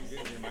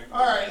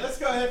All right, let's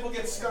go ahead. We'll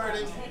get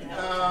started.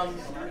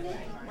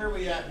 Where are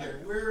we at here?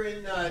 We're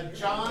in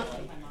John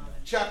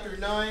chapter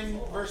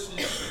 9,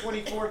 verses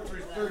 24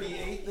 through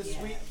 38 this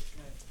week.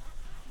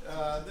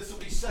 This will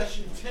be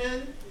session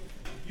 10.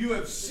 You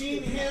have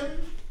seen him.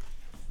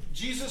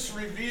 Jesus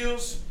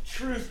reveals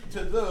truth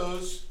to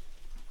those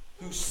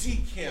who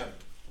seek him.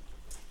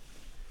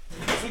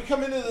 As we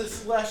come into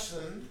this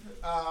lesson,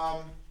 I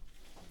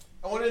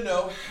want to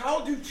know, how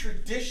do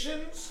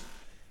traditions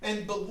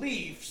and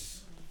beliefs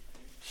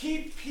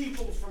keep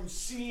people from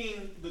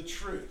seeing the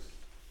truth?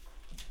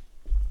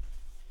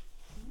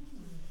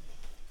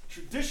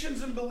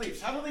 Traditions and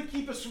beliefs, how do they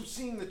keep us from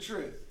seeing the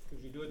truth?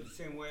 Because you do it the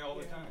same way all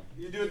the time.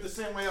 You do it the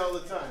same way all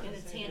the time. And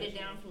it's handed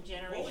down from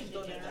generation to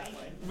generation.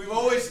 We've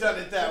always done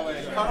it that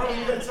way. Carl,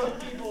 you got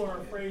something? People are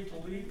afraid to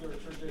leave their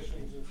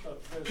traditions and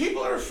stuff.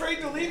 People are afraid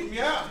to leave them,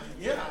 yeah.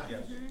 Yes.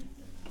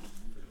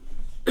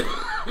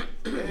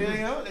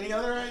 Anything else? Any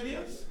other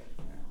ideas?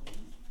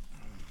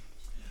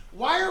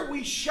 Why are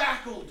we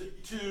shackled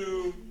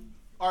to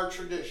our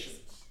traditions?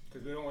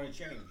 Because we don't want to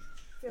change.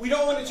 We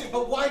don't want to change,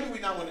 but why do we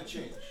not want to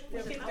change? We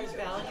think there's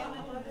value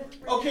in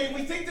it. Okay,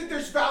 we think that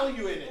there's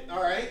value in it,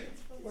 all right?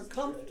 We're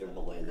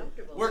comfortable in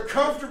it. We're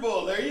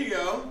comfortable, there you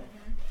go.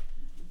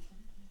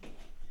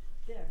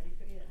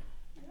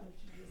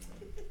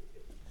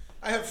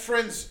 I have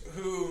friends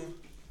who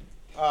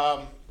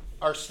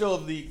are still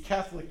of the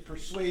Catholic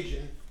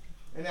persuasion,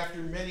 and after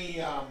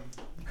many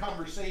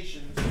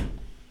conversations,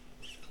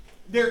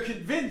 they're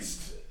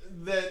convinced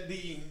that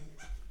the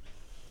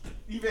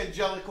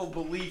evangelical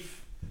belief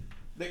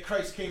that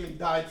Christ came and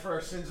died for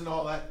our sins and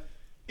all that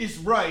is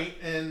right,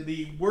 and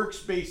the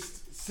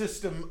works-based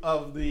system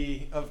of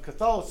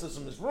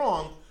Catholicism is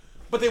wrong,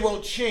 but they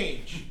won't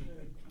change.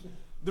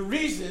 The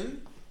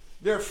reason,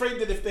 they're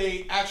afraid that if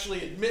they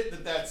actually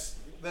admit that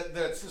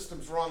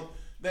system's wrong,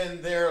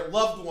 then their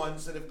loved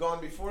ones that have gone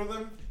before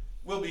them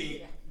will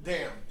be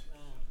damned.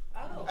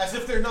 As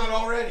if they're not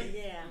already.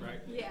 Yeah. Right.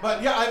 Yeah.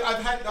 But yeah, I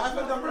have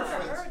a number of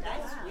friends.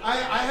 I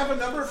have a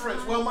number of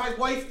friends. Well, my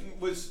wife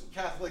was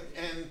Catholic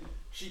and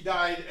she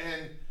died,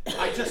 and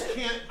I can't accept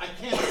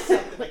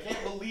it. I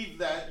can't believe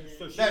that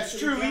that's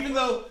true, even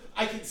though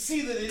I can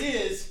see that it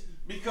is,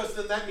 because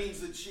then that means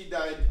that she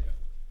died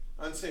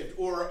unsaved,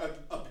 or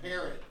a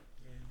parent,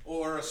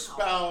 or a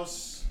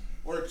spouse,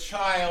 or a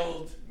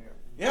child.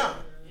 Yeah.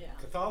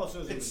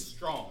 Catholicism is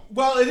strong.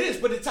 Well, it is,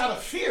 but it's out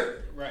of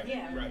fear. Right.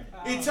 Yeah. Right.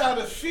 It's out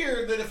of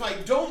fear that if I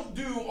don't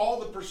do all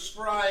the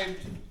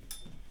prescribed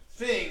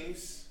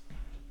things,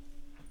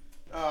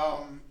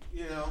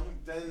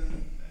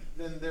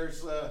 then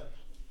there's a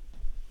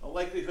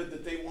likelihood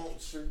that they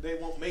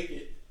won't make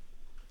it,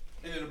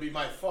 and it'll be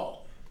my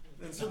fault.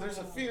 And so there's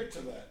a fear to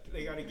that.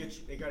 They got to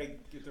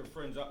get their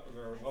friends up,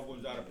 their loved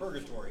ones out of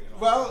purgatory. You know?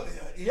 Well,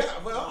 yeah.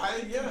 Well,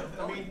 I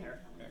mean,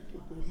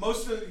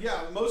 most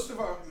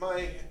of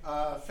my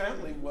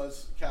family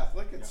was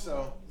Catholic, and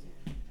so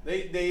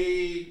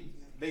they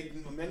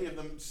many of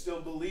them still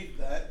believed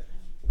that,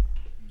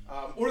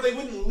 or they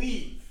wouldn't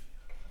leave.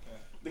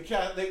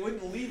 They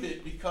wouldn't leave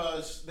it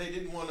because they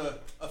didn't want to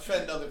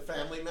offend other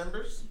family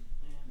members.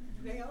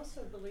 They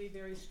also believe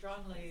very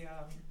strongly,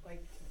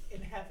 like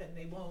in heaven,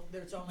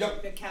 there's only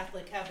Yep. the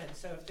Catholic heaven.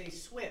 So if they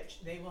switch,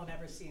 they won't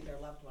ever see their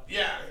loved ones.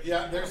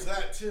 Yeah, there's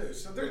that too.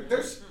 So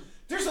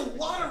there's a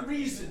lot of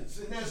reasons,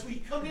 and as we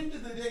come into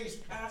today's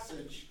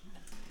passage,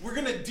 we're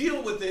going to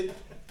deal with it.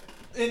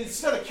 And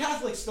instead of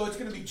Catholics, though, it's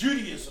going to be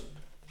Judaism.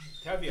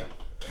 Tevye.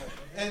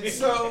 And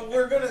so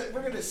we're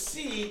gonna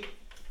see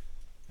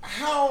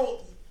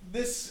how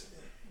this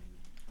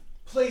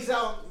plays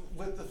out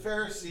with the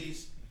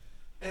Pharisees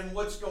and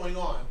what's going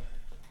on.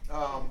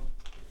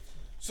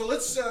 So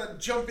let's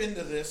jump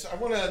into this. I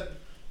want to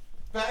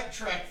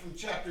backtrack from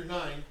chapter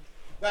 9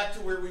 back to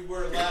where we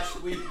were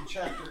last week in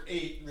chapter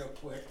 8 real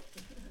quick.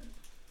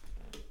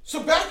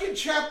 So back in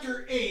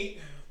chapter 8,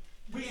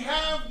 we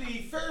have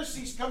the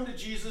Pharisees come to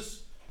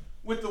Jesus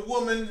with the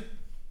woman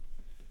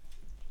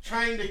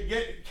trying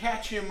to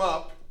catch him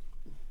up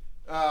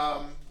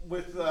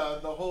with the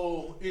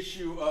whole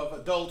issue of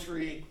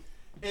adultery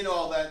and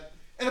all that.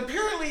 And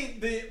apparently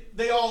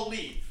they all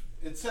leave.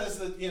 It says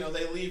that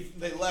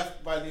they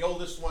left by the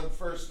oldest one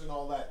first and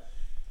all that.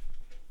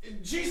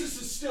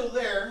 Jesus is still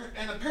there,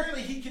 and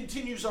apparently he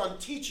continues on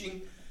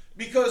teaching,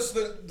 because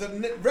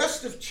the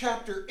rest of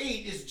chapter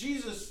 8 is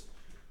Jesus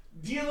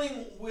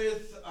dealing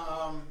with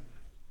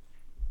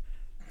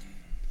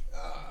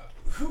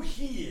who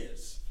he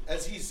is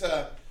as he's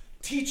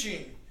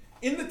teaching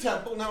in the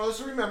temple. Now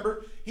let's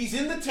remember, he's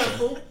in the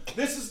temple.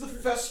 This is the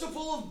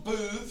festival of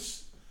booths.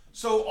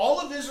 So all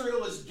of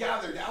Israel is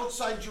gathered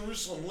outside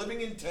Jerusalem,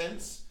 living in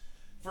tents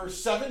for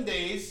 7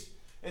 days.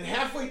 And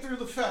halfway through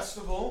the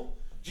festival,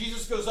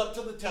 Jesus goes up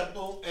to the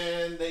temple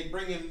and they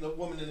bring in the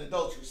woman in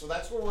adultery. So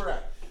that's where we're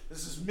at.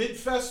 This is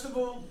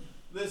mid-festival.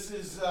 This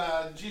is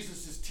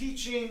Jesus'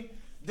 teaching.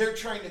 They're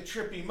trying to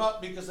trip him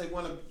up because they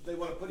want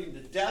to put him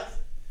to death.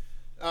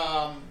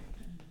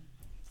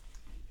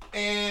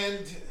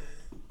 And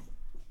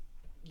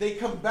they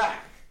come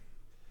back.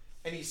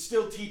 and he's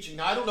still teaching.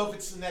 Now, I don't know if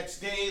it's the next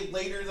day,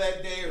 later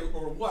that day,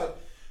 or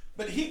what,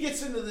 but he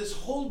gets into this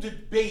whole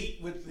debate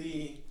with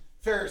the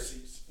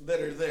Pharisees that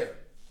are there.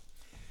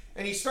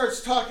 And he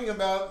starts talking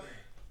about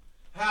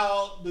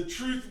how the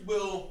truth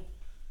will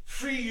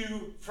free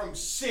you from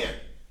sin,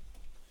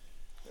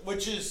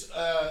 which is,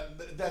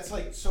 that's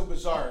like so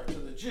bizarre to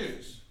the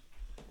Jews.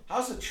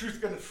 How's the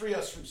truth going to free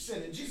us from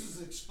sin? And Jesus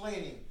is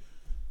explaining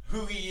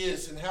who he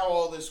is and how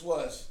all this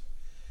was.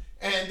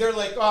 And they're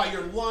like, oh,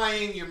 you're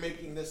lying, you're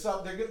making this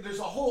up. There's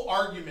a whole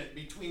argument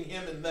between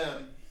him and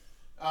them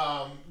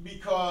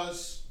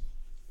because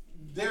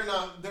they're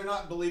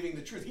not believing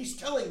the truth. He's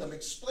telling them,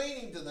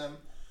 explaining to them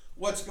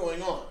what's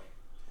going on.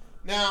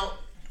 Now,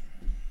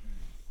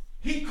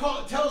 he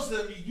tells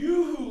them,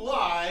 you who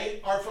lie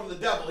are from the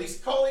devil. He's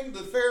calling the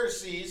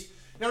Pharisees.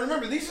 Now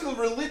remember, these are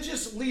the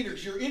religious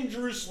leaders. You're in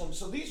Jerusalem.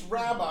 So these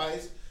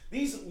rabbis,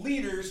 these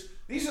leaders,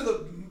 these are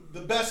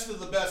the best of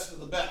the best of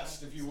the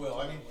best, if you will.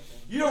 I mean,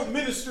 you don't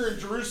minister in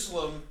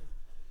Jerusalem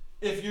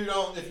if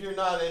you're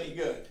not any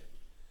good.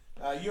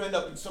 You end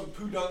up in some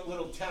podunk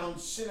little town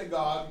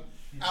synagogue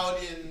out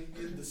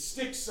in the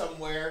sticks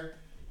somewhere,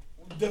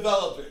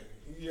 developing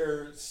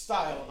your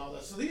style and all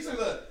that. So these are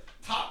the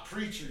top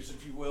preachers,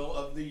 if you will,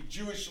 of the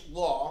Jewish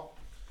law.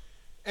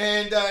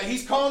 And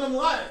he's calling them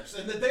liars,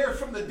 and that they are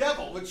from the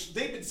devil, which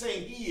they've been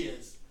saying he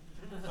is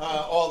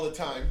all the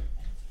time.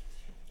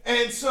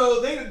 And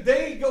so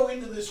they go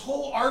into this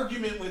whole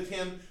argument with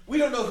him. We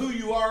don't know who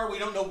you are. We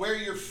don't know where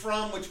you're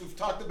from, which we've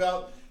talked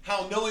about,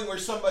 how knowing where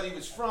somebody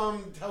was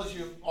from tells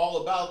you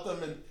all about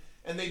them.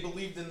 And they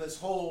believed in this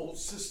whole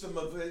system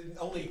of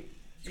only,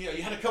 you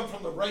had to come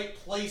from the right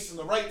place and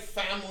the right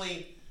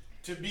family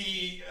to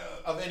be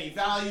of any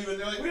value. And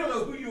they're like, we don't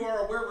know who you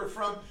are or where we're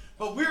from,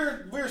 but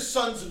we're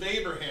sons of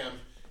Abraham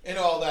and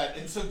all that.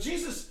 And so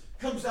Jesus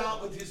comes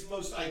out with his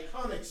most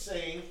iconic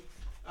saying,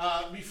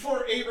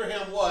 before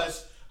Abraham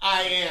was,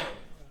 I am.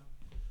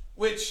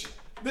 Which,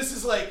 this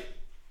is like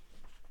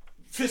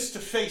fist to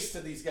face to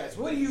these guys.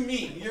 What do you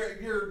mean?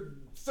 You're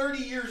 30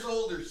 years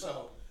old or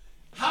so.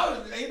 How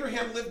did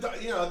Abraham live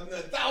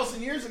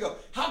 1,000 years ago?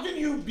 How can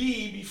you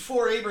be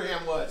before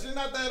Abraham was? You're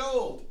not that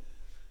old.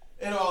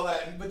 And all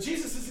that. But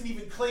Jesus isn't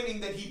even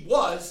claiming that he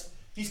was.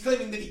 He's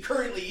claiming that he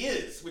currently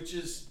is, which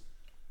is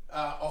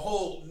a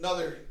whole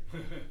nother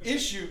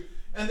issue.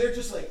 And they're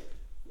just like,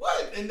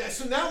 what? And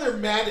so now they're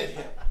mad at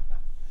him.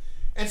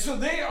 And so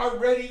they are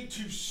ready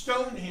to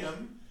stone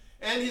him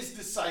and his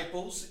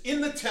disciples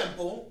in the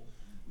temple.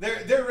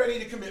 They're ready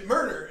to commit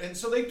murder. And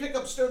so they pick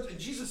up stones, and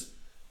Jesus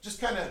just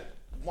kind of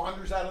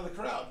wanders out of the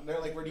crowd. And they're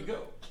like, where'd he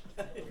go?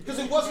 Because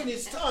it wasn't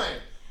his time.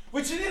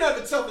 Which in and of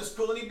itself is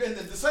cool. And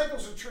the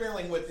disciples are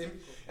trailing with him.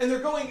 And they're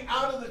going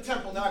out of the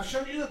temple. Now, I've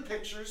shown you the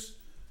pictures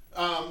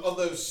of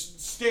those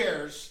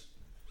stairs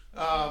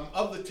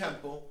of the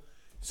temple.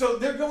 So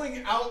they're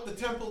going out the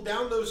temple,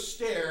 down those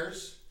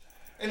stairs.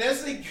 And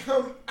as they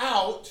come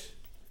out,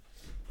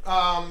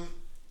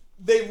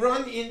 they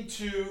run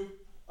into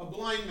a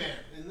blind man.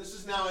 And this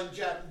is now in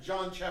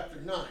John chapter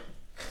 9.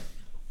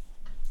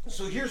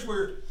 So here's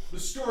where the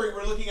story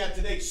we're looking at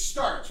today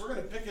starts. We're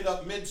going to pick it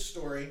up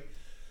mid-story.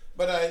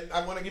 But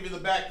I want to give you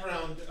the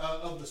background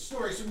of the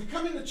story. So we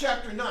come into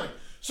chapter 9.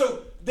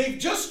 So they've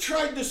just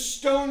tried to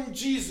stone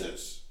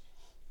Jesus.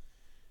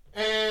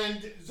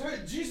 And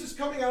Jesus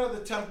coming out of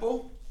the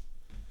temple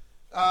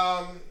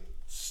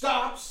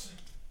stops.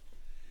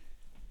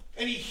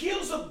 And he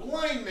heals a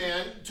blind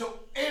man to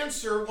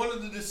answer one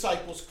of the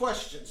disciples'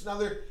 questions.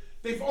 Now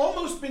they've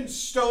almost been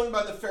stoned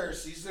by the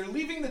Pharisees. They're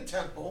leaving the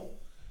temple.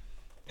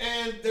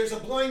 And there's a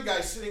blind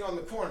guy sitting on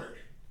the corner.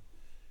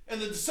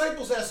 And the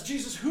disciples ask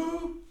Jesus,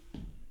 who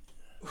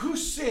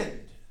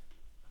sinned?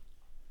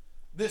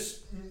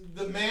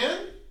 The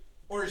man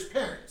or his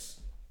parents?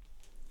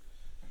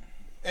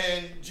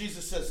 And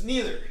Jesus says,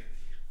 neither.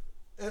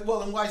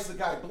 Well, then why is the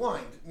guy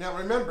blind? Now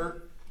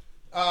remember,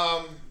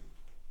 the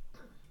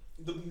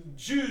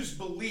Jews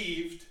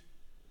believed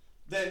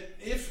that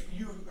if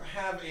you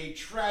have a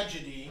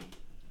tragedy,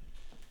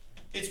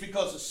 it's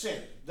because of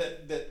sin.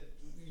 That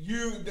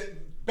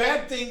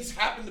bad things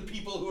happen to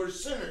people who are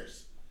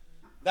sinners.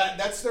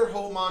 That's their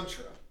whole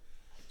mantra.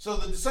 So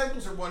the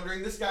disciples are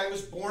wondering, this guy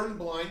was born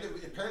blind.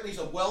 Apparently he's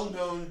a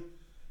well-known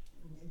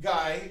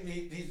guy.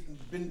 He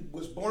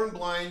was born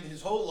blind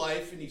his whole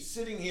life, and he's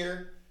sitting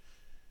here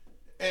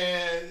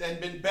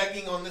and been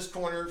begging on this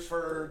corner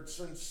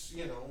since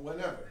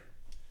whenever.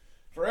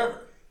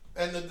 Forever.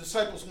 And the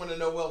disciples want to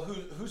know, well,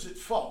 who's at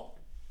fault?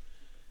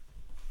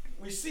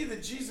 We see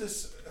that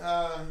Jesus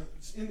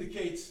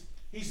indicates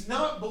he's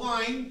not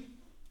blind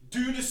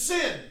due to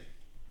sin.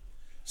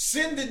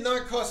 Sin did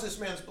not cause this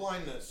man's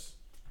blindness.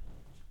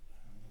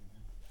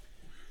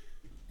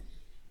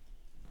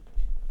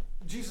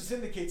 Jesus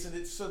indicates that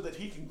it's so that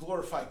he can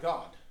glorify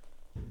God.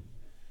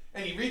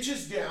 And he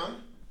reaches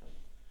down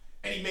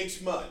and he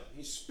makes mud.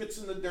 He spits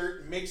in the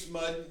dirt, makes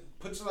mud,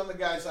 puts it on the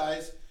guy's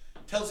eyes,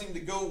 tells him to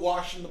go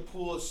wash in the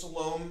pool of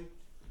Siloam,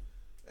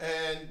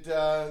 and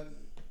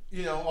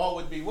all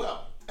would be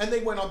well. And they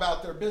went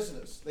about their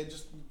business. They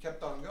just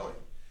kept on going.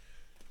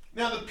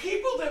 Now, the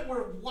people that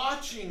were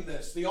watching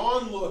this, the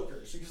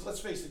onlookers, because let's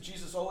face it,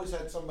 Jesus always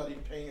had somebody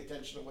paying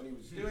attention to what he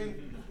was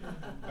doing.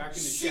 Back in the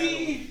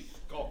See- shadows,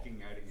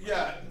 skulking at him.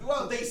 Yeah,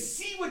 well, they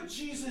see what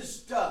Jesus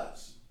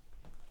does.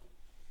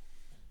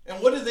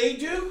 And what do?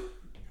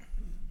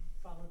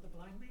 Follow the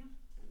blind man?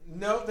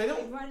 No, they They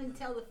don't. run and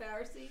tell the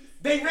Pharisees.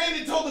 They ran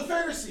and told the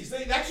Pharisees.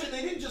 They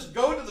didn't just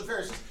go to the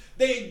Pharisees.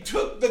 They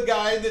took the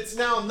guy that's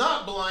now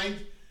not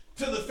blind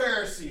to the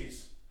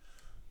Pharisees.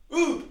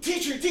 Ooh,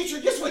 teacher,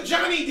 guess what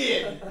Johnny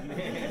did?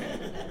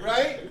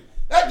 Right?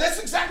 That's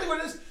exactly what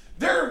it is.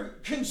 They're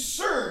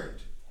concerned.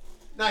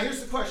 Now, here's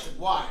the question.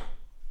 Why?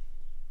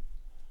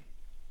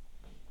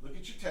 Look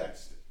at your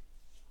text.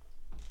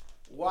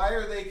 Why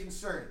are they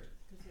concerned?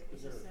 Because it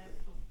was a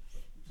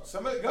Sabbath.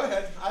 Somebody, go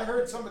ahead. I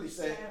heard somebody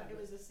say it. It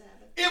was a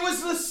Sabbath. It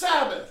was the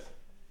Sabbath.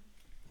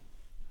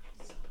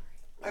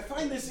 I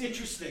find this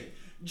interesting.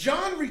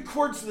 John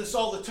records this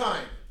all the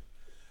time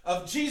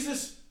of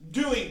Jesus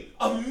doing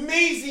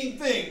amazing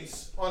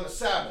things on the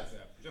Sabbath. Yeah,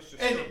 just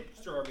to And-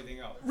 stir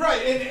everything up.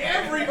 Right, and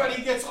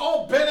everybody gets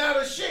all bent out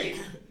of shape.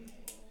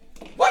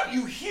 What?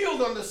 You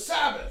healed on the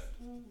Sabbath.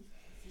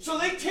 So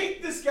they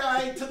take this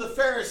guy to the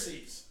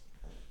Pharisees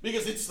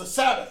because it's the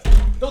Sabbath.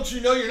 Don't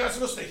you know you're not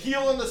supposed to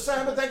heal on the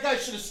Sabbath? That guy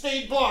should have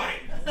stayed blind.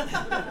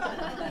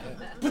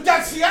 But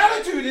that's the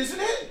attitude, isn't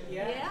it?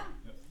 Yeah.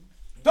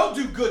 Don't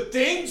do good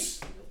things.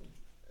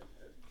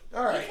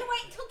 All You right. can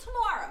wait until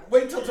tomorrow.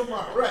 Wait until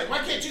tomorrow. Right. Why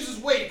can't you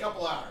just wait a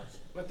couple hours?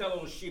 Let that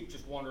little sheep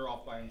just wander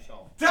off by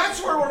himself.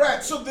 That's where we're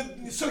at. So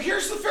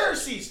here's the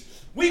Pharisees.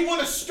 We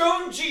want to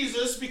stone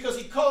Jesus because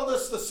he called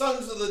us the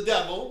sons of the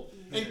devil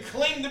and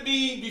claimed to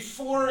be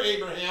before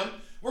Abraham.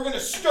 We're going to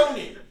stone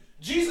him.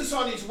 Jesus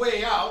on his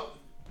way out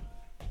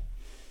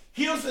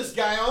heals this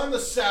guy on the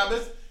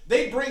Sabbath.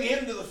 They bring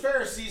him to the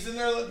Pharisees, and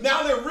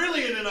now they're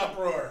really in an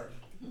uproar.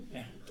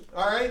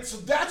 All right, so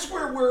that's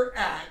where we're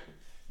at.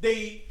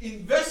 They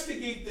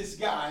investigate this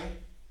guy.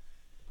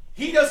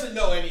 He doesn't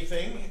know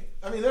anything.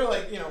 I mean, they're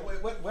like,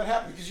 what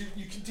happened? Because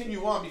you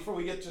continue on before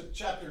we get to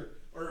chapter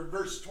or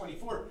verse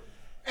 24.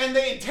 And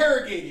they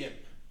interrogate him.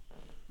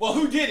 Well,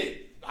 who did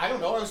it? I don't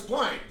know. I was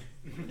blind.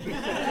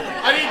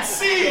 I didn't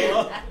see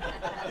him.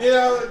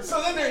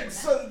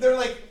 So they're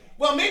like,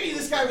 well, maybe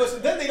this guy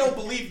wasn't. Then they don't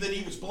believe that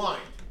he was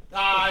blind.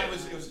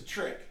 It was a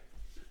trick.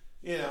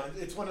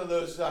 It's one of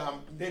those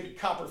David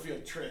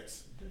Copperfield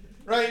tricks,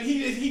 right?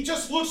 He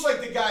just looks like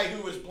the guy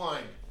who was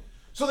blind.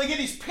 So they get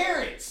his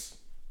parents,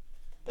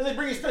 and they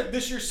bring his parents.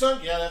 This your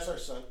son? Yeah, that's our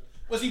son.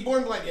 Was he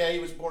born blind? Yeah, he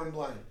was born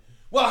blind.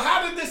 Well,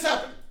 how did this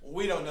happen?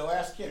 We don't know.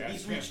 Ask him.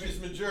 He's reached his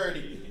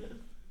majority.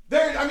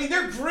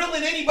 They're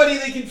grilling anybody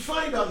they can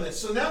find on this.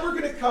 So now we're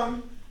going to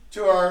come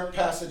to our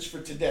passage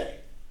for today.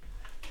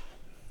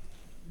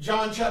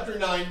 John chapter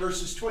 9,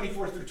 verses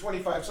 24 through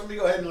 25. Somebody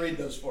go ahead and read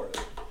those for us.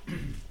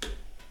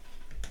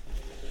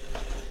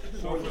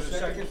 So for the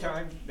second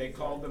time, they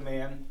called the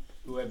man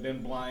who had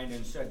been blind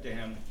and said to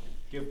him,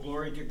 "Give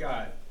glory to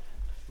God.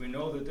 We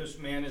know that this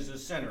man is a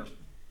sinner."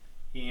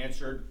 He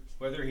answered,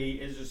 "Whether he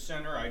is a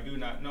sinner, I do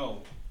not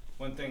know.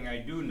 One thing I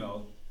do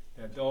know,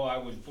 that though I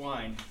was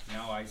blind,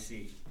 now I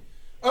see."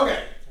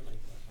 Okay.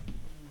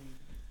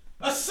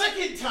 A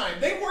second time.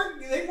 They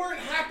weren't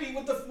happy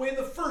with the way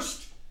the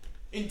first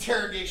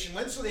interrogation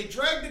went, so they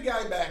dragged the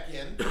guy back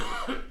in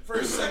for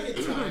a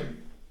second time.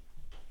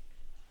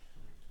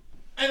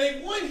 And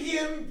they want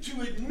him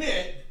to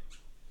admit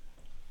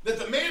that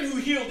the man who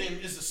healed him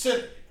is a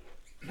sinner.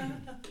 All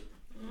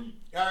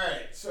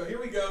right, so here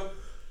we go.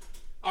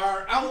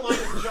 Our outline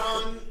of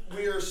John,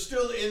 we are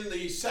still in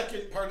the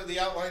second part of the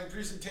outline,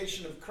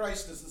 presentation of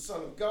Christ as the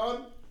Son of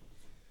God.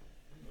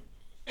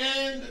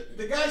 And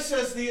the guy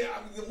says, the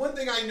one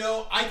thing I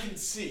know, I can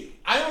see.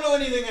 I don't know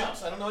anything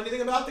else. I don't know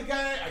anything about the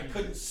guy. I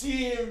couldn't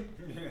see him,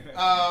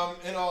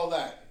 and all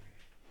that.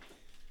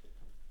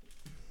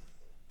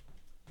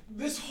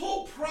 This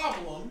whole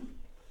problem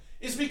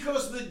is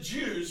because the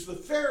Jews, the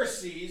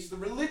Pharisees, the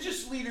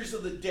religious leaders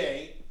of the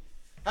day,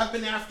 have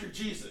been after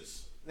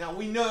Jesus. Now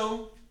we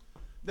know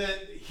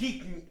that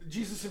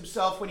Jesus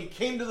himself, when he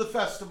came to the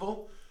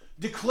festival,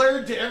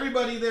 declared to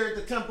everybody there at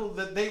the temple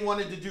that they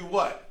wanted to do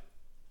what?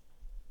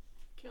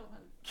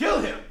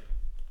 Kill him.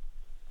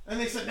 And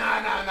they said,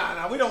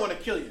 nah, we don't want to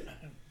kill you.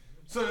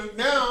 So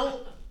now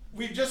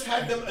we've just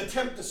had them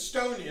attempt to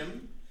stone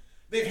him.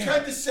 They've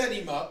tried to set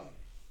him up.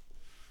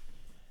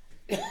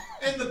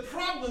 And the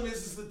problem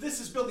is that this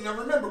is building. Now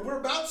remember, we're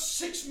about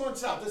 6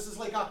 months out. This is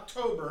like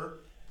October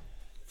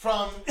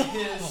from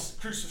his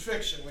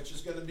crucifixion, which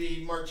is going to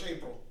be March,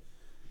 April,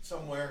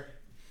 somewhere.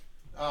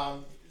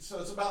 So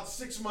it's about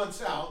 6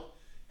 months out.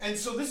 And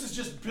so this is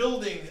just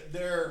building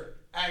their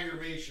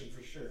aggravation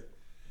for sure.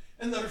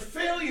 And their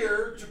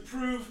failure to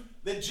prove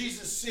that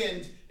Jesus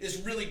sinned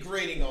is really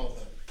grating all of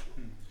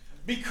them.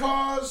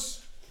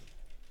 Because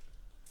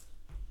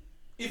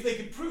if they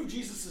could prove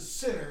Jesus is a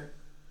sinner,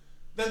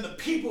 then the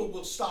people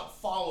will stop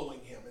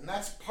following him. And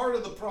that's part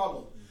of the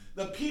problem.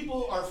 The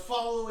people are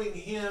following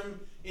him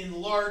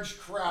in large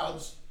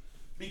crowds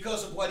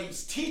because of what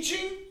he's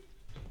teaching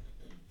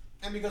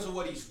and because of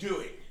what he's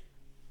doing.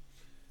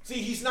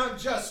 See, he's not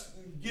just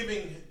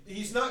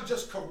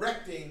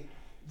correcting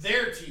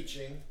their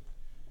teaching.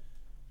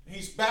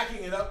 He's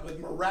backing it up with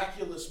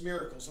miraculous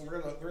miracles, and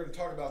we're gonna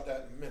talk about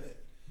that in a minute.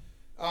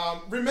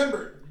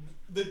 Remember,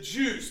 the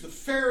Jews, the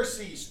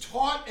Pharisees,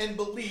 taught and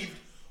believed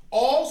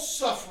all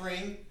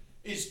suffering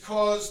is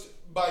caused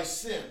by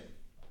sin.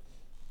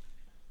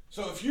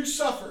 So if you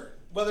suffer,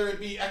 whether it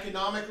be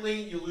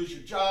economically, you lose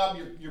your job,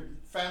 your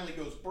family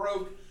goes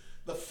broke,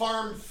 the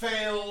farm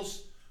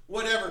fails,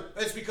 whatever,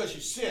 it's because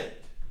you sinned.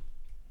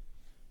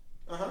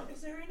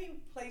 Is there any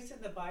place in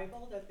the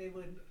Bible that they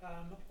would,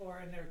 or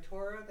in their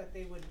Torah, that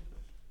they would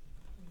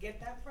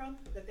get that from?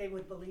 That they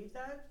would believe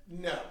that?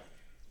 No,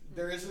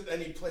 there isn't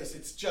any place.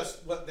 It's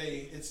just what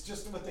they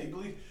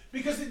believe,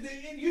 because it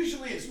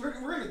usually is. We're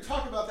going to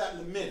talk about that in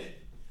a minute.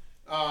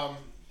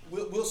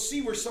 We'll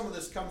see where some of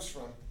this comes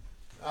from,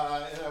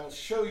 and I will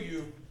show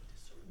you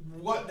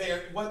what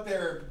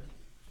they're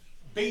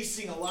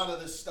basing a lot of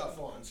this stuff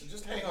on. So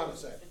just hang on a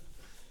second.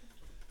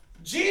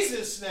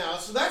 Jesus now,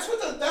 so that's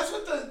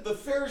what the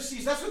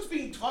Pharisees, that's what's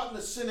being taught in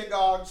the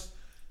synagogues,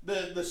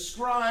 the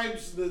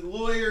scribes, the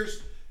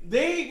lawyers.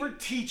 They were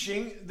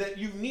teaching that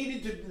you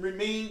needed to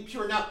remain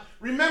pure. Now,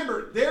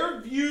 remember, their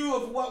view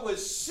of what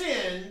was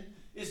sin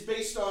is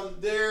based on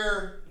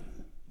their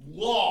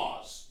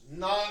laws,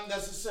 not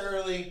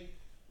necessarily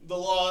the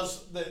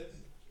laws that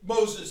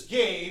Moses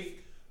gave,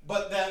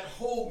 but that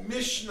whole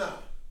Mishnah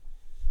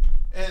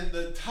and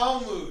the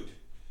Talmud,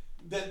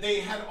 that they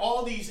had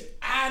all these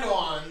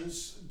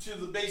add-ons to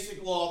the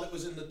basic law that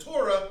was in the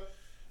Torah.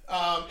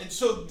 And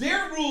so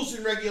their rules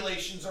and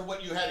regulations are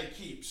what you had to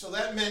keep. So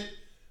that meant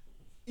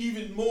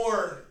even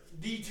more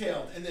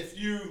detailed. And if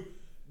you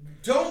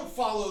don't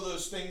follow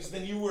those things,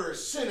 then you were a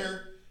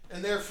sinner,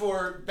 and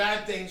therefore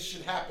bad things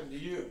should happen to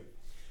you.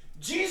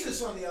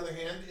 Jesus, on the other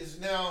hand, is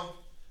now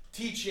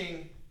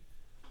teaching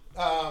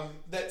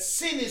that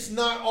sin is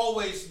not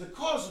always the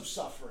cause of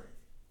suffering,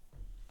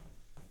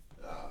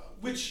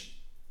 which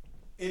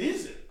it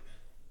isn't.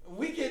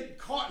 We get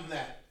caught in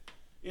that.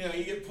 You know,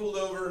 you get pulled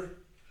over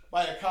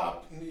by a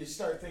cop and you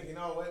start thinking,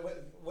 oh,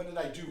 what did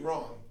I do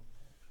wrong?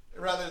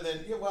 Rather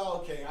than, yeah, well,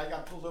 okay, I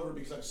got pulled over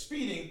because I was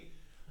speeding.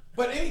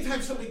 But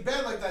anytime something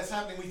bad like that's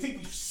happening, we think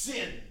we've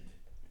sinned.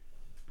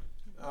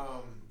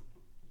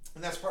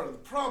 And that's part of the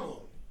problem.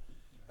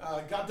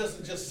 God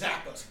doesn't just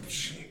zap us.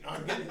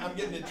 I'm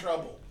getting in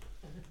trouble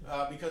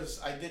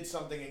because I did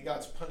something and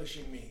God's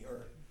punishing me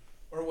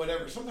or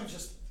whatever. Sometimes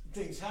just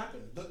things happen.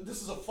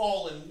 This is a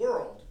fallen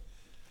world.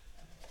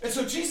 And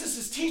so Jesus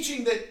is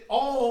teaching that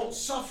all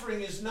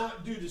suffering is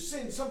not due to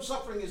sin. Some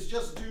suffering is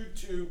just due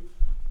to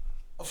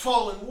a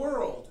fallen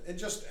world. It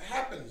just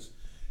happens.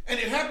 And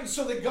it happens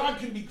so that God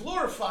can be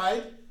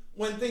glorified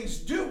when things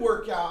do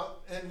work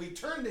out and we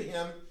turn to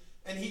him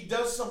and he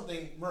does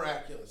something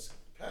miraculous.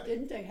 Patty?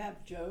 Didn't they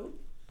have Job?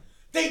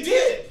 They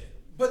did,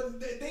 but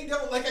they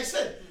don't, like I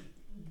said,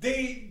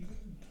 they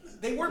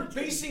weren't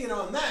basing it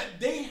on that.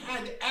 They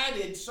had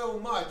added so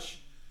much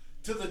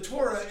to the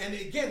Torah, and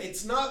again,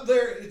 it's not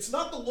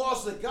the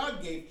laws that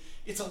God gave.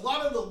 It's a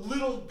lot of the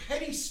little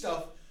petty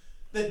stuff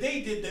that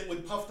they did that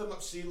would puff them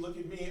up. See, look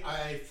at me.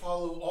 I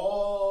follow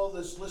all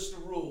this list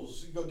of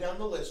rules. You go down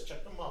the list,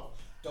 check them off.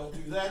 Don't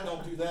do that,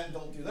 don't do that,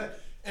 don't do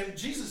that. And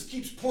Jesus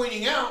keeps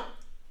pointing out,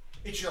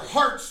 it's your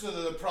hearts that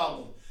are the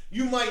problem.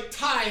 You might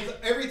tithe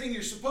everything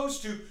you're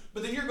supposed to,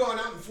 but then you're going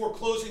out and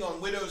foreclosing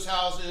on widows'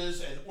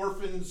 houses and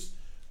orphans'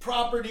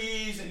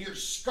 properties, and you're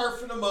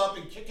scarfing them up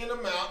and kicking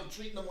them out and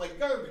treating them like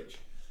garbage.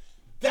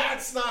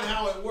 That's not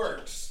how it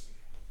works.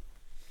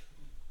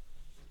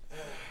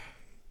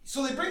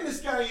 So they bring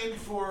this guy in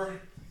for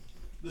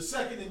the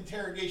second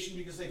interrogation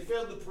because they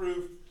failed to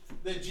prove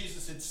that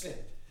Jesus had sinned.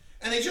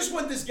 And they just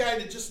want this guy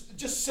to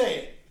just say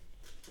it.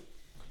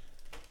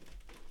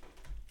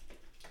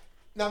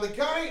 Now the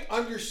guy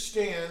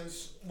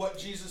understands what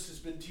Jesus has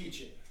been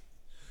teaching.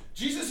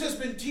 Jesus has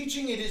been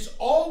teaching it is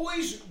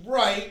always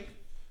right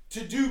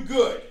to do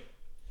good,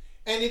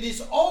 and it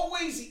is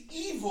always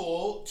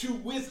evil to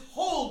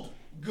withhold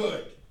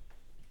good.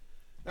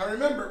 Now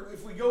remember,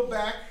 if we go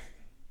back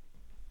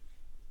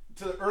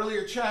to the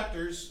earlier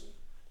chapters,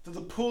 to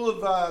the pool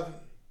of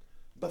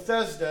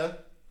Bethesda,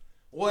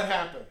 what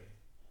happened?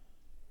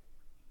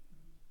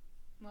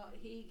 Well,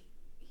 he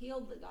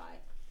healed the guy.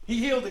 He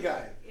healed the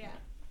guy. Yeah.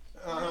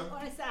 On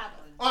a Sabbath.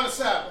 On a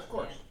Sabbath, of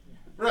course. Yeah.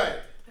 Right.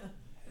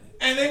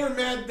 And they were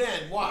mad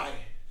then. Why?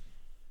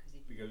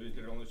 Because he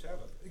did it on the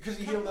Sabbath. Because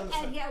he healed on the And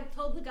Sabbath. he had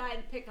told the guy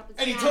to pick up his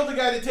And he mat. told the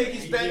guy to take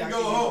his bed and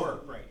go home.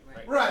 Right.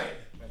 Right.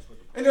 That's what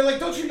And they're like,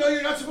 don't you know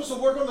you're not supposed to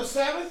work on the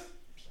Sabbath?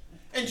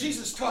 And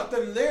Jesus taught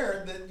them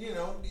there that, you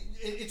know,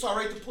 it's all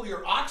right to pull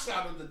your ox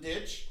out of the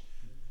ditch,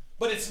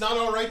 but it's not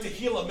all right to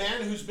heal a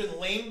man who's been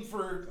lame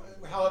for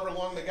however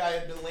long the guy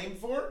had been lame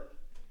for.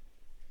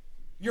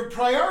 Your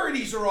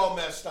priorities are all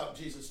messed up,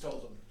 Jesus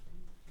told them.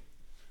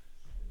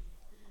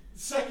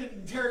 Second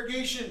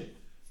interrogation,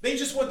 they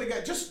just want the guy,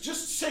 just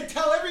say,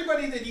 tell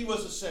everybody that he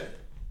was a sinner.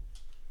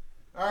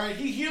 All right,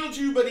 he healed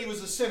you, but he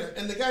was a sinner.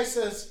 And the guy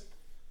says,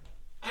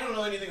 I don't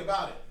know anything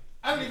about it.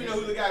 I don't even know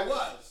who the guy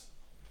was.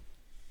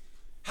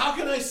 How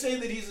can I say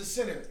that he's a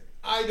sinner?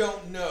 I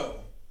don't know.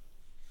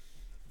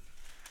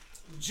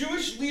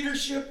 Jewish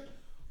leadership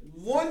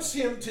wants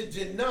him to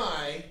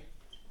deny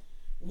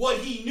what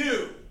he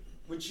knew,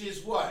 which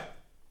is what?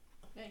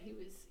 Yeah, he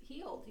was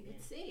healed. He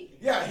could see.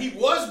 Yeah, he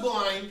was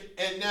blind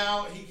and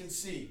now he can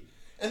see.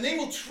 And they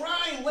will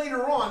try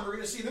later on, we're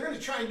going to see, they're going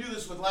to try and do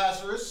this with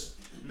Lazarus.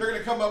 They're going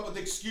to come up with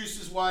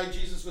excuses why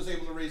Jesus was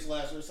able to raise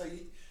Lazarus. Like,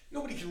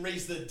 nobody can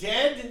raise the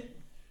dead,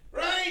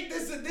 right?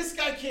 This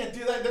guy can't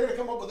do that. They're going to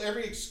come up with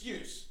every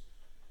excuse.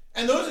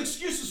 And those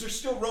excuses are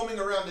still roaming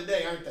around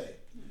today, aren't they?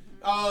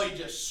 Oh, he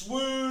just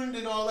swooned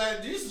and all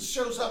that. Jesus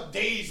shows up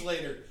days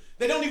later.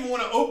 They don't even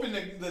want to open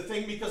the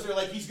thing because they're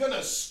like, he's going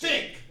to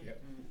stink. Yep.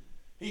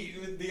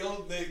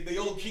 The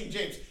old King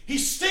James. He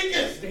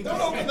stinketh.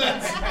 Don't open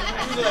that.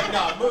 He's like,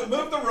 no,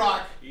 move the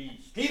rock.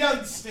 He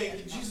doesn't stink.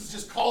 And Jesus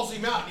just calls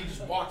him out and he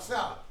just walks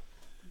out.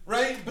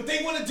 Right? But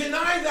they want to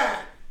deny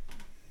that.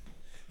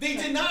 They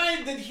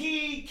denied that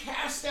he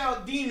cast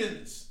out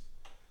demons.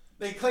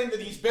 They claim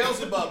that he's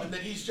Beelzebub and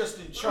that he's just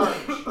in charge.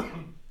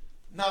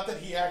 Not that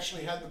he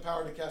actually had the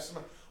power to cast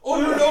them out.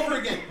 Over and over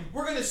again,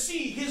 we're going to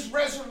see his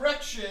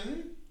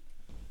resurrection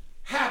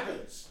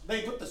happens.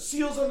 They put the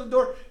seals on the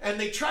door and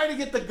they try to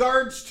get the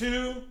guards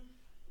to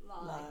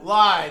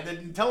lie. They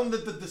tell them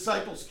that the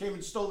disciples came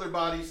and stole their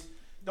bodies.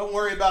 Don't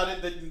worry about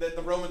it, that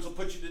the Romans will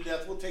put you to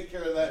death. We'll take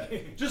care of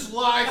that. Just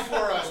lie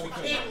for us. We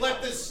can't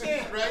let this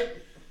stand, right?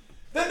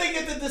 Then they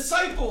get the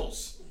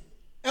disciples.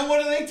 And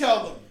what do they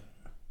tell them?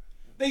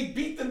 They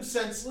beat them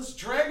senseless,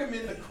 drag them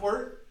into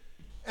court,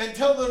 and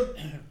tell them,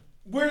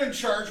 we're in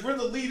charge, we're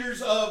the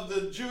leaders of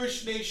the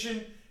Jewish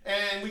nation,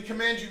 and we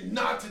command you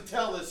not to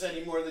tell us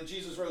anymore that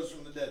Jesus rose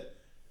from the dead.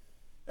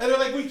 And they're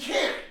like, we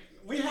can't.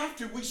 We have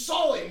to. We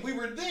saw him. We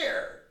were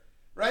there.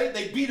 Right?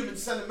 They beat him and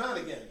sent him out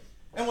again.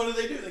 And what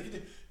do?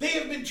 They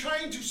have been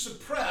trying to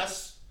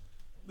suppress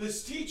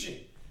this teaching.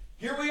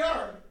 Here we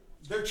are.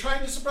 They're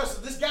trying to suppress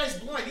it. This guy's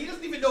blind. He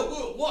doesn't even know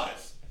who it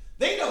was.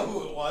 They know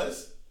who it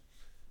was.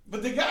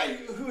 But the guy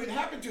who it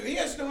happened to, he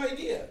has no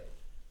idea.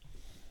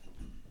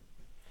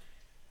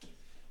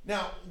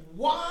 Now,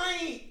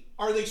 why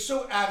are they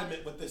so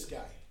adamant with this guy?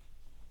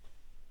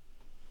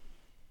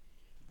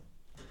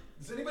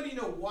 Does anybody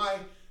know why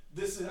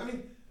this is? I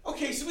mean,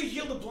 okay, so we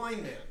healed a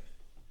blind man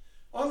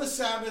on the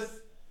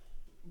Sabbath,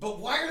 but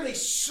why are they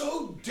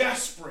so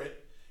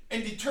desperate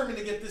and determined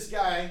to get this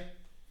guy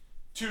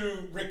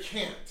to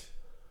recant?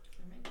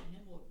 They're making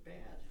him look bad.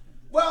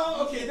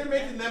 Well, okay, they're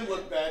making them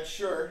look bad,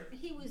 sure.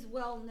 He was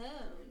well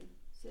known,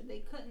 so they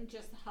couldn't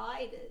just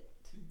hide it.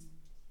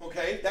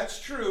 Okay, that's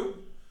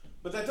true,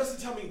 but that doesn't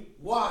tell me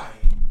why.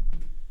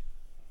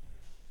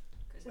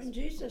 When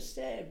Jesus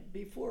said,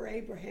 before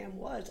Abraham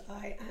was,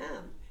 I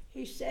am,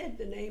 he said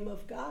the name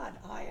of God.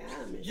 I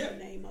am is the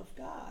name of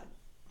God.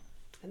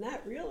 And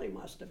that really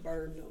must have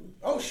burned him.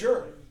 Oh,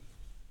 sure.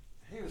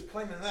 He was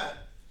claiming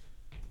that.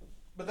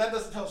 But that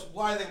doesn't tell us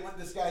why they want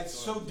this guy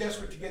so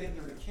desperate to get him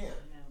to recant.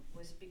 No,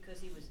 was it because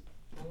he was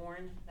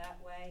born that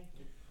way?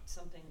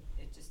 Something,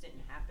 it just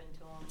didn't happen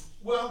to him?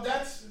 Well,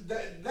 that's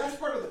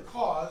part of the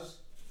cause,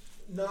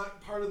 not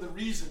part of the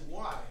reason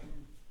why.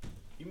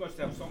 He must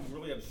have something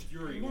really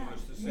obscure he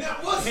wants to say. No,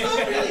 well,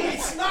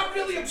 it's not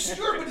really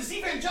obscure, but as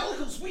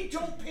evangelicals, we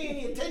don't pay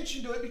any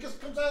attention to it because it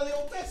comes out of the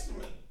Old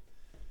Testament,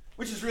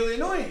 which is really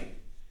annoying.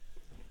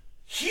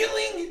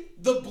 Healing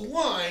the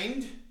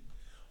blind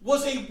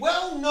was a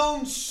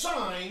well-known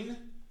sign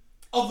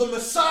of the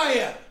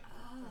Messiah.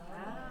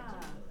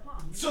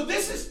 So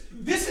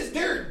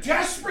they're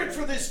desperate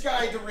for this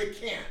guy to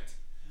recant.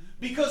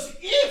 Because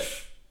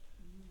if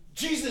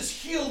Jesus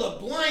healed a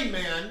blind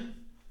man,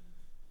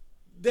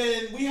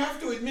 then we have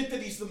to admit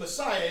that he's the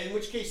Messiah, in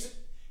which case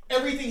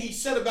everything he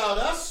said about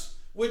us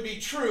would be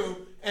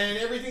true, and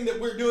everything that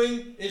we're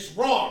doing is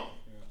wrong.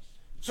 Yeah.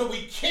 So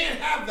we can't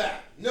have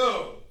that.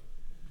 No.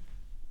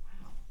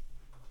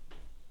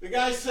 The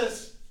guy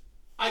says,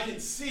 I can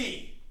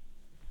see.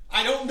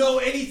 I don't know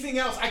anything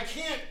else. I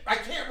can't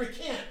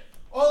recant.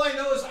 All I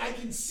know is I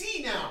can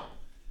see now.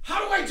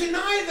 How do I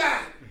deny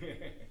that?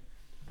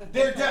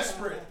 They're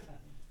desperate.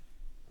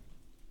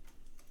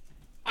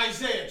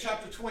 Isaiah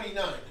chapter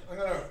 29. I'm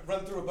going to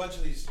run through a bunch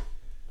of these.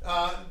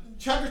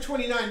 Chapter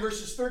 29,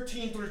 verses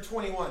 13 through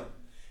 21.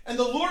 And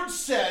the Lord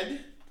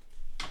said,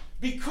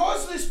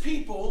 because this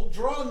people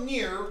draw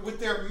near with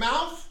their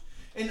mouth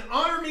and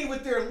honor me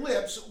with their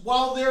lips,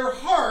 while their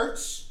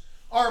hearts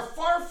are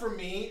far from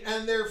me,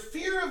 and their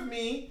fear of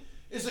me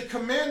is a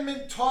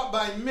commandment taught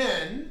by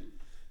men,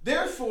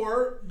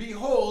 therefore,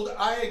 behold,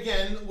 I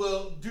again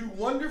will do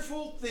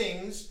wonderful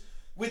things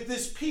with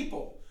this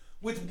people.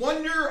 With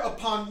wonder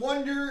upon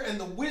wonder, and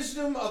the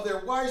wisdom of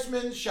their wise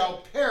men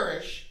shall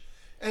perish,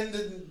 and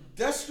the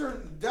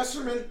discernment,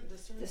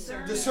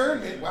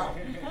 wow.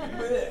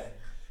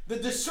 The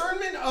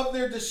discernment of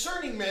their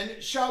discerning men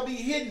shall be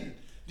hidden.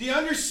 Do you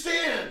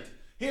understand?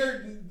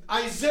 Here,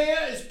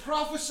 Isaiah is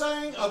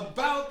prophesying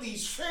about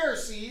these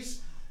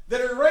Pharisees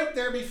that are right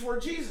there before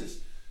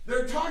Jesus.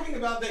 They're talking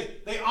about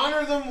they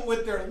honor them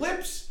with their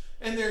lips,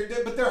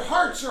 but their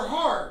hearts are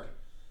hard.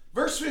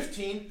 Verse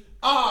 15,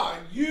 Ah,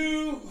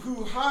 you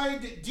who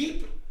hide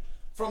deep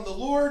from the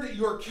Lord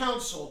your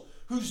counsel,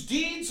 whose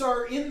deeds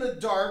are in the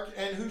dark,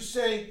 and who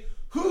say,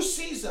 who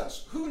sees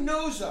us? Who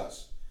knows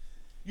us?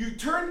 You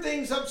turn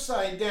things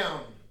upside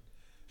down.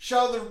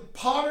 Shall the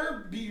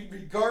potter be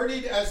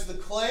regarded as the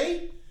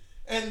clay,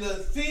 and the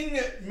thing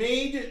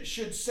made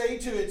should say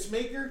to its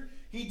maker,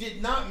 he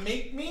did not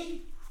make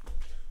me?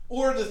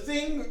 Or the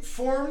thing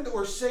formed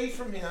or say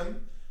from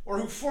him, or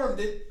who formed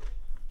it,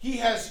 he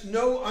has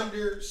no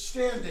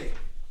understanding.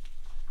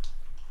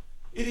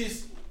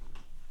 Is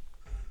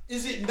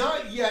it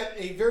not yet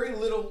a very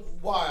little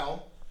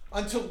while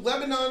until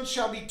Lebanon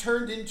shall be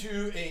turned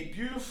into a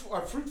beautiful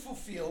or fruitful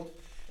field,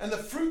 and the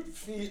fruit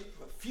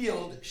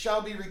field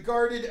shall be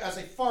regarded as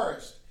a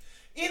forest?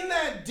 In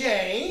that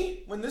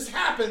day, when this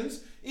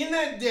happens, in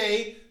that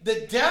day,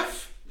 the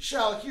deaf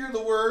shall hear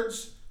the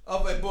words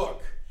of a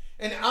book,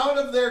 and out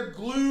of their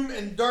gloom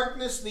and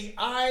darkness the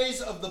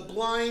eyes of the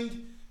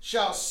blind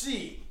shall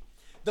see.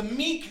 The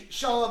meek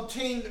shall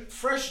obtain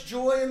fresh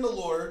joy in the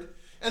Lord,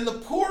 and the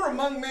poor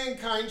among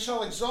mankind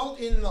shall exult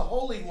in the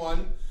Holy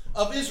One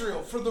of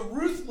Israel. For the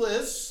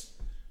ruthless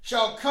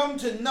shall come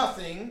to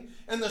nothing,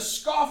 and the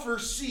scoffer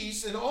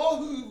cease, and all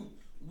who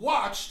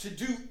watch to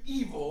do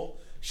evil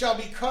shall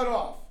be cut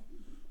off,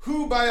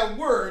 who by a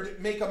word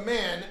make a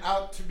man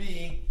out to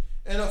be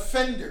an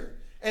offender,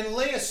 and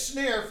lay a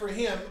snare for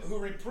him who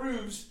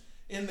reproves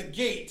in the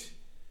gate,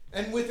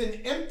 and with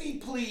an empty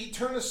plea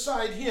turn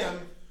aside him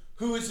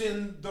who is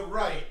in the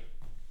right.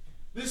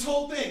 This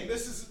whole thing,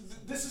 this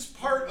is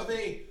part of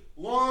a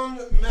long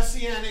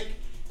messianic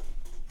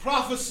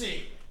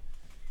prophecy.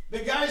 The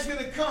guy's going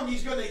to come,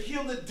 he's going to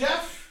heal the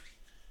deaf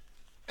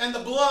and the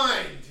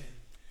blind,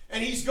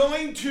 and he's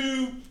going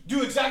to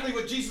do exactly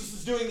what Jesus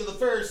is doing to the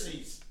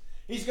Pharisees.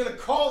 He's going to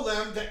call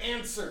them to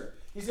answer.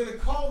 He's going to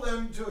call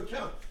them to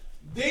account.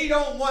 They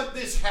don't want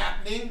this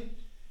happening.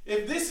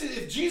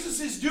 If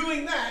Jesus is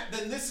doing that,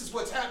 then this is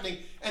what's happening,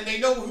 and they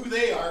know who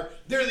they are.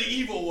 They're the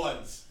evil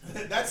ones.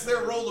 That's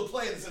their role to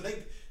play. And so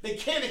they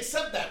can't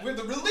accept that. We're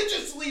the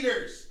religious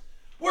leaders.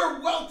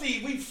 We're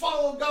wealthy. We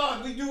follow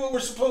God. We do what we're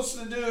supposed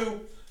to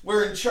do.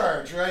 We're in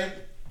charge, right?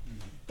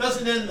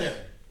 Doesn't end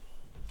there.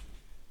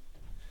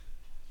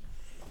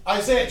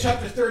 Isaiah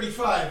chapter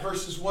 35,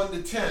 verses 1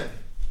 to 10.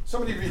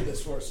 Somebody read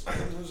this for us.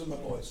 Those are my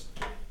boys.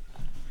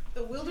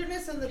 The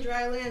wilderness and the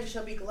dry land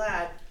shall be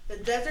glad. The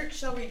desert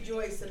shall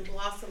rejoice and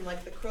blossom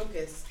like the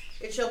crocus.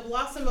 It shall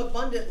blossom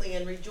abundantly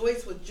and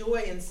rejoice with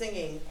joy and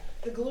singing.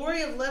 The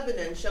glory of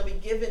Lebanon shall be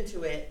given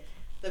to it,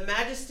 the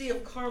majesty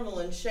of Carmel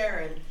and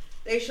Sharon.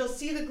 They shall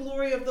see the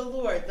glory of the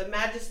Lord, the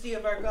majesty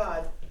of our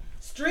God.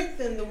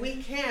 Strengthen the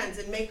weak hands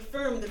and make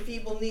firm the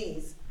feeble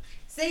knees.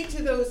 Say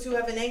to those who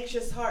have an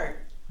anxious heart,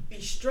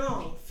 be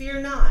strong, fear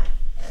not.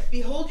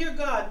 Behold, your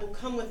God will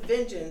come with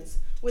vengeance.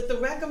 With the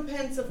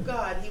recompense of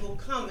God he will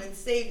come and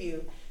save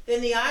you.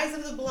 Then the eyes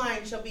of the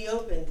blind shall be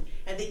opened,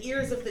 and the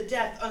ears of the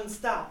deaf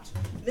unstopped.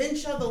 Then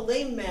shall the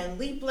lame man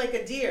leap like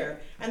a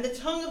deer, and the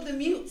tongue of the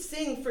mute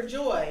sing for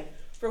joy.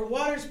 For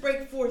waters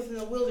break forth in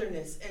the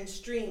wilderness, and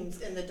streams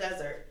in the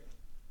desert.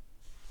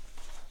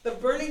 The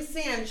burning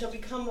sand shall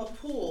become a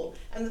pool,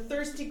 and the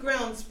thirsty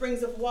ground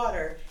springs of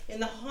water. In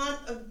the haunt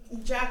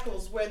of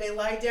jackals where they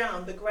lie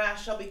down, the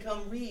grass shall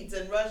become reeds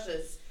and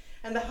rushes.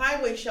 And the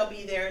highway shall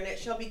be there, and it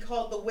shall be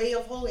called the way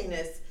of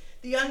holiness.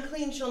 The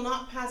unclean shall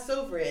not pass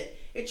over it.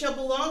 It shall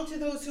belong to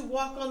those who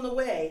walk on the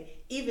way.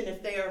 Even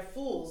if they are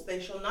fools,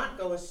 they shall not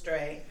go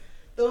astray.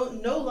 Though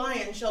no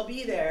lion shall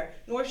be there,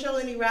 nor shall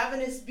any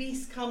ravenous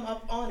beast come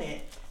up on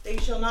it. They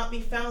shall not be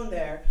found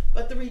there,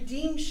 but the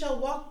redeemed shall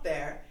walk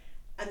there.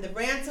 And the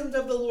ransomed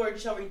of the Lord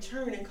shall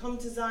return and come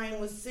to Zion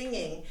with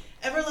singing.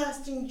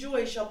 Everlasting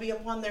joy shall be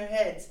upon their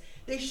heads.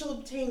 They shall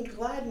obtain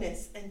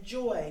gladness and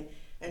joy,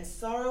 and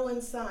sorrow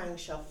and sighing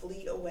shall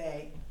flee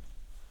away.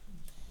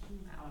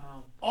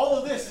 All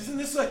of this, isn't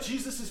this what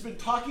Jesus has been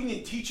talking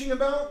and teaching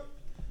about?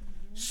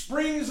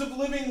 Springs of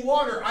living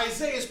water.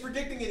 Isaiah is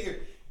predicting it here.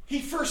 He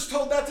first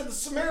told that to the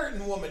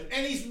Samaritan woman,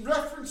 and he's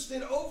referenced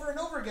it over and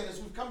over again as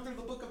we've come through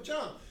the book of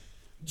John.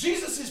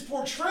 Jesus is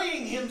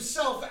portraying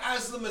himself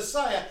as the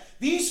Messiah.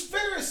 These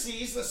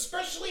Pharisees,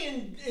 especially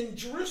in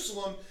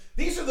Jerusalem,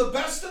 these are the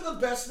best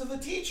of the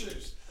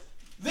teachers.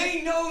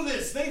 They know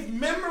this. They've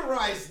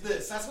memorized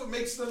this. That's what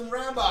makes them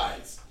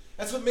rabbis.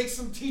 That's what makes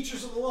them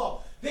teachers of the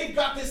law. They've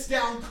got this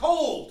down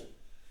cold.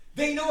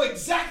 They know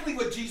exactly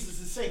what Jesus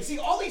is saying. See,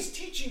 all these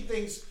teaching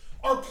things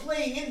are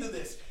playing into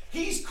this.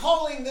 He's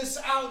calling this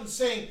out and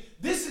saying,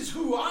 this is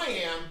who I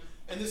am,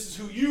 and this is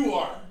who you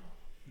are.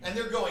 And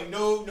they're going,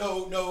 no,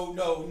 no, no,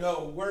 no,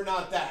 no, we're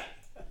not that.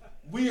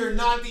 We are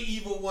not the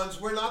evil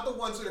ones. We're not the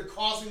ones that are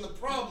causing the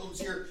problems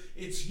here.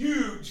 It's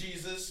you,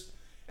 Jesus.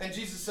 And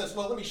Jesus says,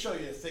 well, let me show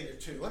you a thing or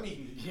two. Let me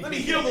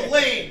heal the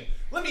lame.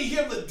 Let me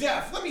heal the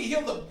deaf. Let me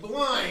heal the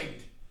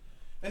blind.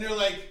 And they're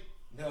like,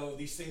 no,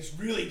 these things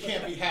really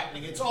can't be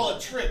happening. It's all a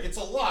trick. It's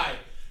a lie.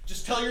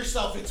 Just tell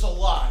yourself it's a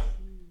lie.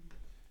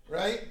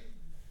 Right?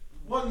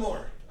 One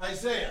more.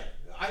 Isaiah.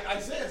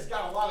 Isaiah's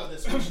got a lot of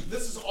this.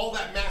 This is all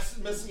that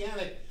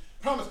messianic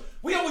promise.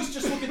 We always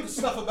just look at the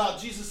stuff about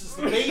Jesus as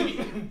the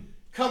baby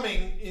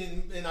coming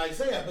in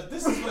Isaiah, but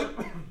this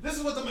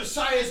is what the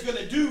Messiah is going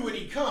to do when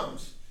he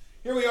comes.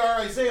 Here we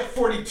are, Isaiah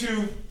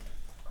 42,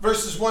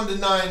 verses 1 to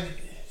 9.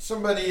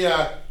 Somebody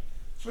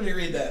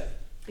read that.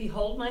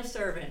 Behold my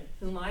servant,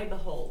 whom I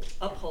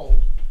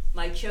uphold,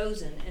 my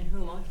chosen, in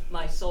whom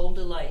my soul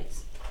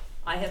delights.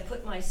 I have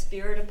put my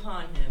spirit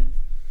upon him.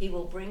 He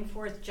will bring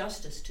forth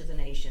justice to the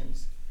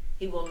nations.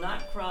 He will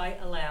not cry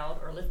aloud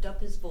or lift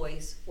up his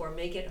voice or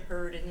make it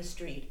heard in the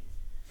street.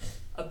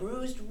 A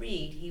bruised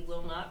reed he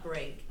will not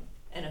break,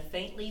 and a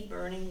faintly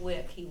burning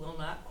wick he will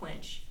not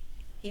quench.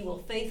 He will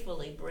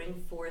faithfully bring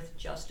forth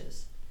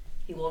justice.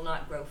 He will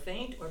not grow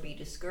faint or be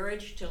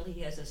discouraged till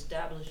he has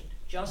established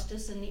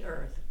justice in the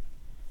earth,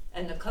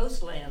 and the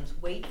coastlands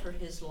wait for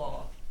his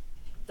law.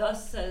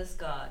 Thus says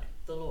God,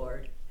 the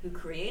Lord, who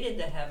created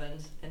the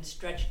heavens and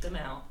stretched them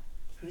out,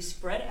 who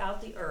spread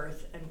out the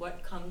earth and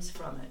what comes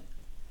from it,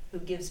 who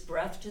gives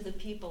breath to the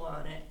people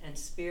on it and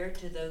spirit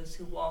to those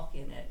who walk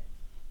in it.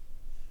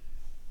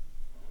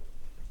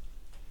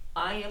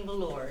 I am the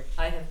Lord.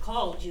 I have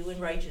called you in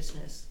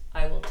righteousness.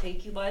 I will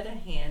take you by the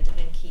hand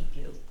and keep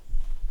you.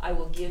 I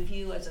will give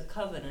you as a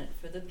covenant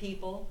for the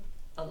people,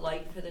 a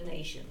light for the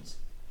nations,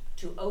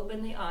 to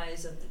open the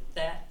eyes of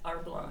that are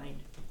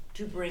blind,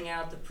 to bring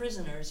out the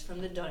prisoners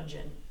from the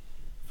dungeon,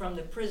 from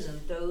the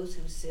prison those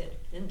who sit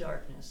in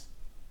darkness.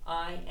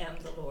 I am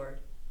the Lord.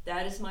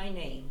 That is my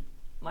name.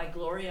 My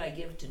glory I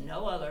give to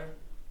no other,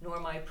 nor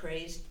my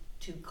praise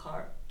to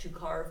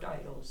carved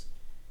idols.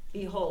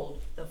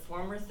 Behold, the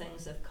former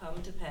things have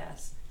come to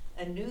pass,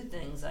 and new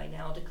things I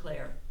now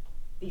declare.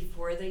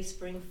 Before they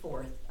spring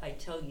forth, I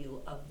tell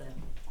you of them.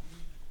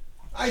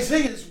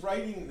 Isaiah is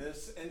writing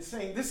this and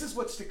saying, this is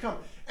what's to come.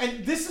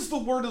 And this is the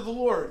word of the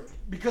Lord,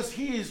 because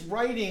he is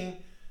writing,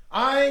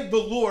 I, the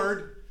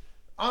Lord,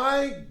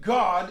 I,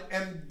 God,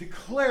 am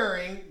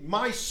declaring,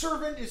 my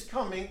servant is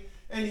coming,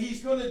 and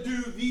he's going to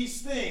do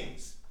these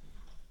things.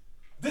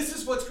 This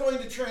is what's going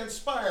to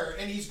transpire,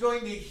 and he's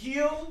going to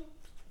heal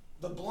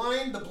the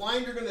blind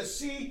are going to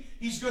see.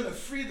 He's going to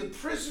free the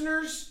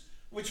prisoners,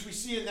 which we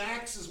see in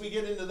Acts as we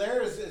get into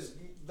there, as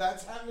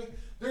that's happening.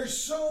 There's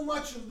so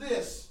much of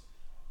this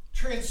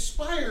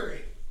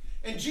transpiring.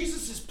 And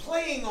Jesus is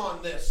playing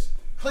on this,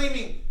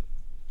 claiming,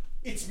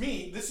 it's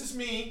me. This is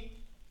me.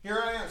 Here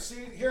I am.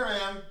 See, here I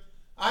am.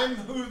 I'm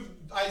who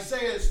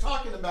Isaiah is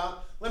talking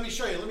about. Let me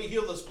show you. Let me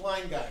heal this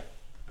blind guy.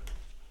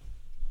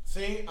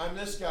 See, I'm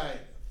this guy.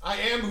 I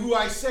am who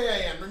I say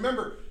I am.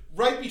 Remember,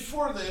 right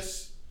before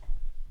this,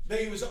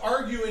 he was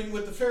arguing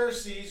with the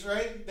Pharisees,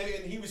 right?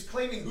 And he was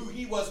claiming who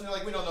he was, and they're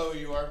like, we don't know who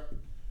you are.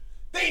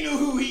 They knew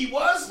who he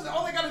was.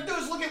 All they got to do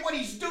is look at what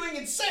he's doing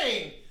and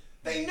saying.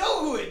 They know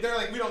who it. They're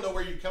like, we don't know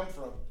where you come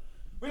from.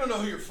 We don't know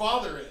who your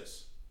father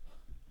is.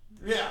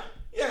 Yeah,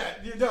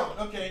 you don't.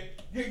 Okay.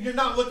 You're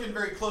not looking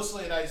very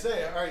closely at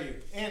Isaiah, are you?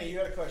 Annie, you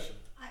had a question.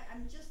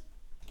 I'm just,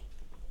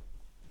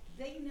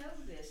 they know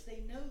this.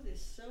 They know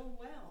this so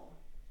well.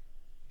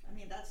 I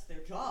mean, that's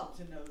their job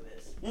to know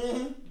this.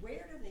 Mm-hmm.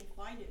 Where do they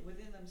find it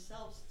within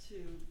themselves to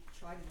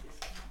try to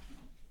discount him?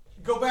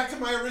 Go back to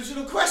my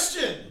original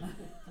question.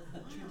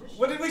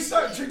 What did we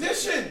start?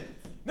 Tradition.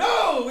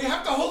 No, we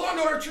have to hold on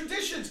to our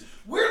traditions.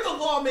 We're the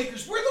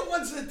lawmakers. We're the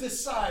ones that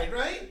decide,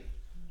 right?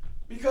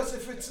 Because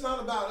if it's not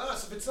about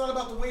us, if it's not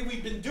about the way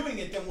we've been doing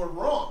it, then we're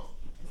wrong.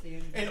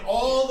 And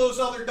all those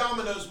other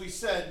dominoes we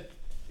said,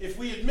 if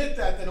we admit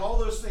that, then all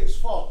those things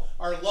fall.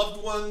 Our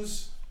loved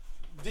ones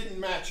didn't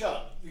match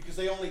up because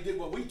they only did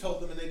what we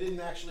told them and they didn't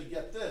actually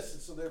get this.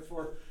 And so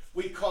therefore,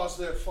 we caused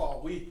their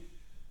fall.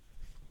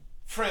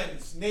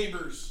 Friends,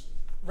 neighbors,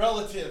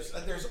 relatives,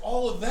 there's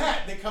all of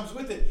that comes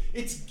with it.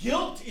 It's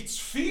guilt, it's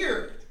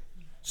fear.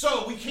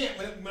 So we can't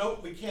do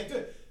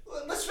it.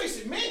 Let's face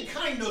it,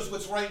 mankind knows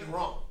what's right and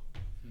wrong.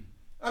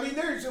 I mean,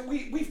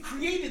 we've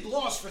created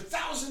laws for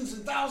thousands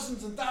and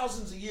thousands and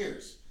thousands of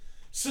years.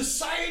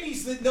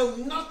 Societies that know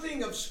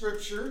nothing of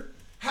Scripture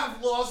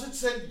have laws that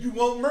said you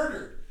won't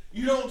murder,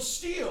 you don't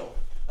steal.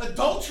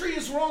 Adultery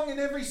is wrong in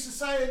every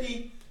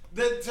society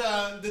that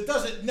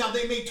does it. Now,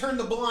 they may turn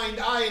the blind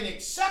eye and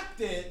accept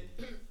it,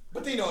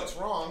 but they know it's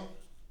wrong.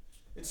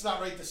 It's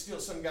not right to steal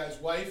some guy's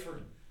wife or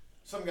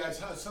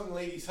some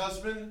lady's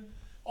husband.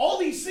 All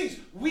these things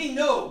we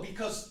know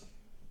because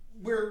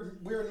we're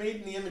made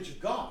in the image of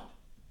God.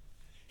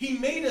 He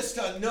made us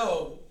to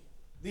know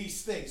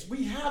these things.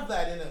 We have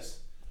that in us.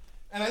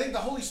 And I think the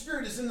Holy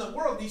Spirit is in the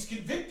world. He's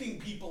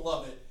convicting people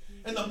of it.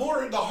 And the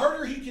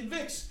harder he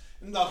convicts,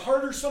 and the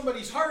harder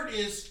somebody's heart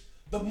is,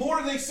 the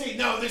more they say,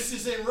 no, this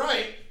isn't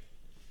right.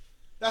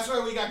 That's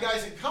why we got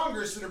guys in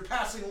Congress that are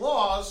passing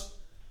laws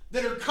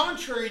that are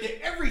contrary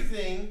to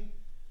everything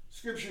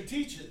Scripture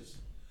teaches.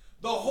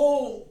 The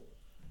whole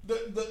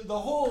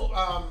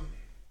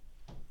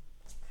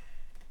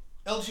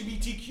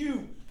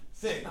LGBTQ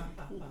thing.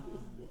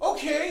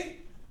 Okay,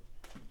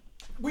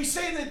 we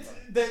say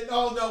that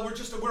oh no,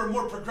 we're a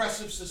more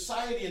progressive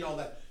society and all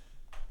that.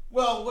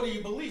 Well, what do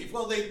you believe?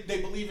 Well, they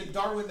believe in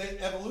Darwin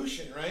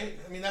evolution, right?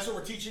 I mean, that's what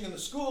we're teaching in the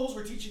schools.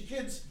 We're teaching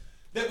kids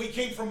that we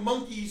came from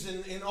monkeys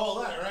and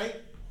all that, right?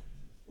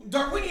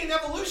 Darwinian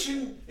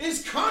evolution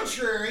is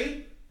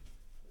contrary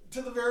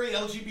to the very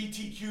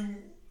LGBTQ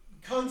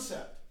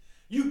concept.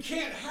 You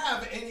can't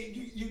have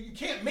any, you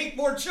can't make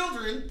more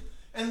children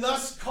and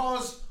thus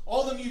cause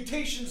all the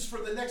mutations for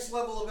the next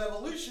level of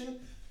evolution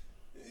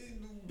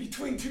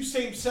between two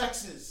same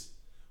sexes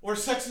or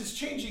sexes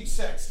changing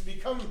sex to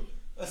become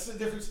a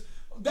difference.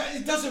 That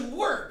it doesn't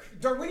work.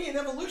 Darwinian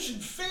evolution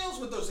fails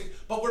with those things,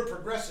 but we're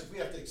progressive. We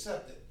have to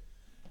accept it.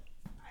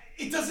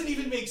 It doesn't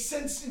even make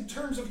sense in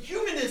terms of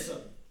humanism.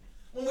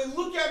 When we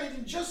look at it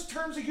in just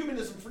terms of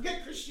humanism,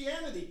 forget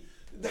Christianity,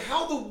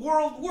 how the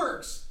world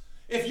works.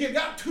 If you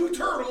got two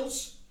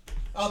turtles,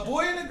 a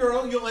boy and a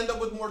girl, you'll end up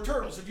with more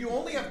turtles. If you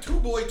only have two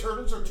boy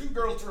turtles or two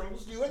girl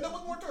turtles, you end up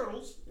with more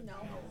turtles. No.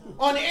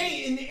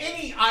 In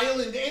any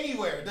island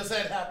anywhere, does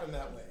that happen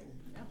that way?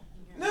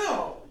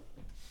 No.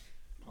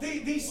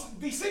 These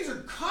things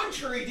are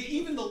contrary to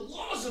even the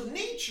laws of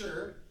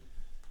nature,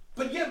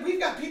 but yet we've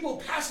got people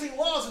passing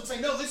laws and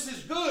saying, no, this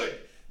is good,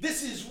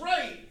 this is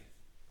right.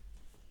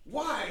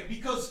 Why?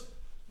 Because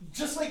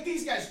just like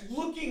these guys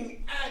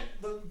looking at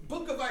the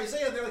book of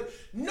Isaiah, they're like,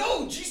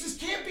 no, Jesus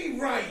can't be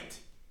right.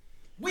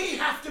 We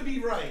have to be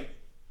right.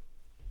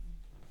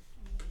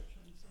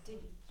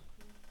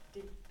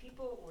 Did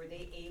people, were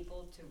they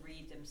able to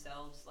read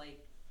themselves like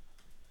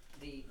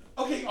the...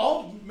 Okay,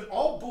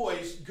 all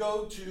boys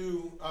go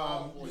to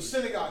the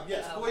synagogue.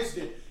 Yes, boys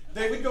did.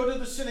 They would go to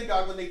the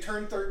synagogue when they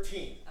turned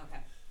 13. Okay.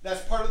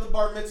 That's part of the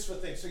bar mitzvah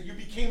thing. So you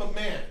became a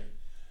man.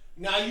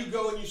 Now you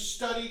go and you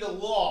study the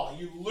law.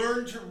 You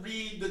learn to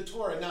read the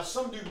Torah. Now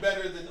some do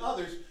better than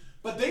others,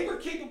 but they were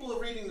capable of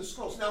reading the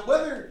scrolls. Now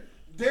whether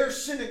their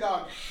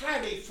synagogue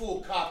had a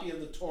full copy of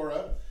the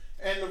Torah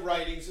and the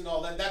writings and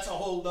all that, that's a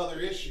whole other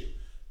issue.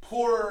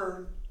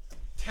 Poorer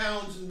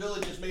towns and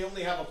villages may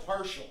only have a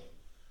partial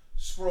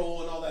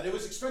scroll and all that. It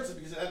was expensive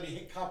because it had to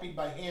be copied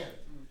by hand.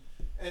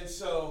 And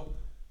so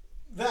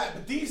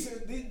but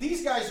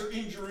these guys are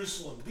in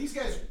Jerusalem. These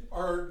guys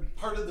are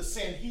part of the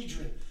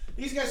Sanhedrin.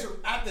 These guys are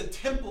at the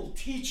temple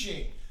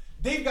teaching.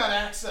 They've got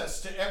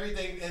access to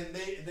everything, and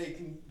they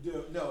can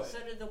know it. So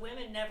did the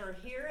women never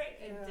hear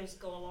it and just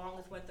go along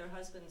with what their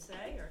husbands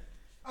say, or?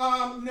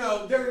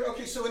 No.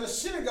 Okay, so in a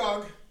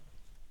synagogue,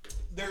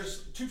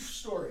 there's two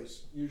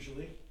stories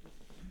usually,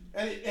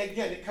 and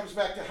again, it comes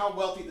back to how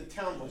wealthy the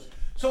town was.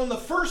 So on the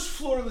first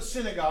floor of the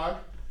synagogue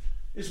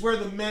is where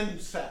the men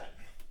sat.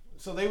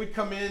 So they would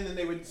come in and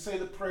they would say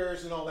the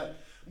prayers and all that.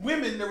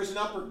 Women, there was an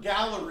upper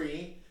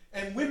gallery,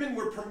 and women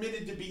were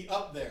permitted to be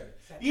up there.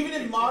 Even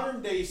in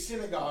modern day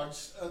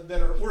synagogues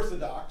that are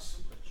Orthodox,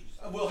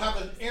 we'll have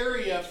an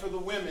area for the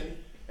women,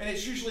 and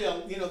it's usually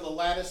the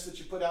lattice that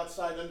you put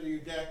outside under your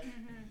deck.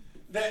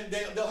 Then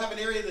they'll have an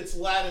area that's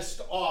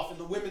latticed off, and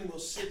the women will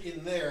sit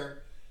in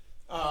there,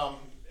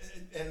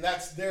 and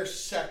that's their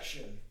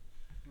section,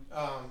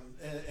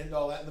 and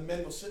all that. And the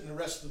men will sit in the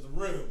rest of the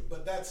room.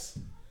 But that's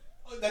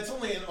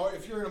only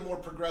if you're in a more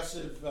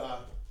progressive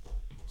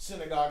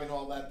synagogue and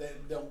all that,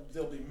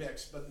 they'll be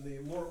mixed. But in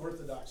the more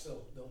Orthodox,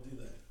 they'll do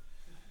that.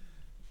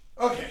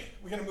 Okay,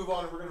 we're going to move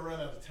on, and we're going to run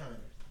out of time.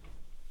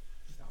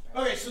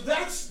 Okay, so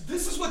this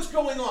is what's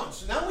going on.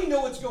 So now we know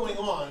what's going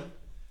on.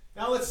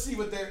 Now let's see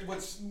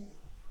what's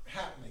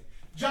happening.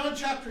 John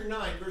chapter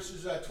 9,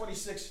 verses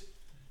 26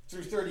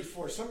 through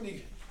 34.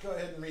 Somebody go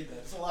ahead and read that.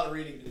 It's a lot of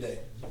reading today.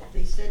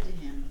 They said to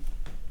him,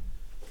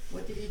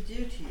 "What did he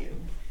do to you?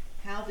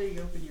 How did he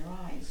open your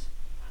eyes?"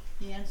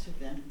 He answered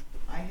them,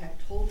 "I have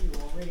told you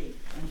already,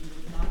 and you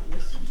would not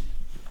listen.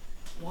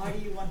 Why do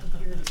you want to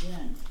hear it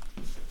again?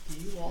 Do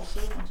you also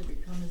want to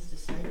become his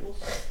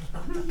disciples?"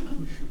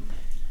 And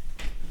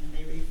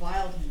they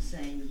reviled him,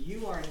 saying,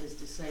 "You are his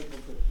disciple,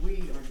 but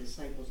we are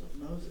disciples of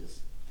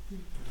Moses.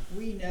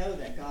 We know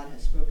that God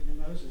has spoken to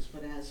Moses,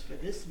 but as for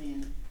this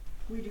man,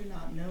 we do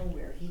not know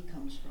where he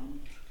comes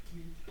from."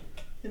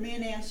 The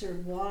man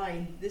answered,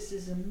 "Why, this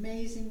is an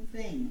amazing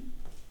thing.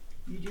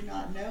 You do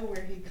not know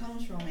where he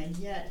comes from, and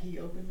yet he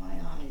opened my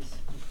eyes.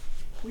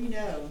 We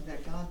know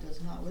that God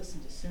does not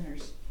listen to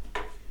sinners,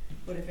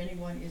 but if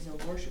anyone is a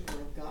worshiper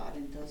of God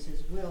and does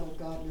his will,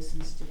 God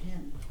listens to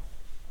him.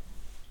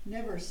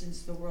 Never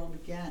since the world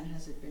began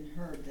has it been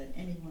heard that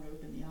anyone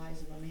opened the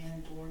eyes of a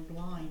man born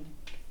blind.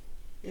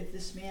 If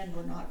this man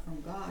were not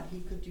from God, he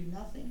could do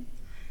nothing."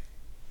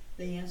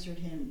 They answered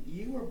him,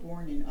 "You were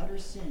born in utter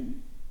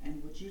sin,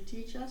 and would you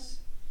teach us?"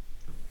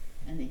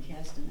 And they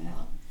cast him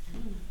out.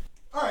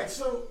 All right,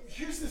 so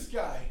here's this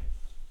guy.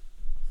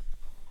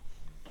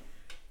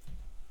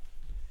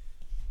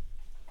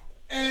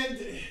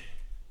 And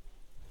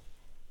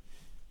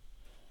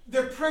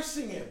they're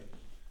pressing him.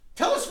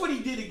 Tell us what he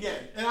did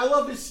again. And I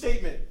love his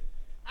statement.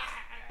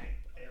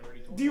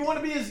 Do you want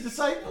to be his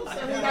disciples?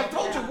 I mean, I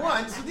told you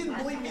once. You didn't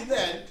believe me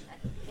then.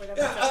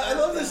 Yeah, I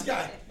love this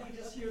guy. You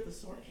just hear the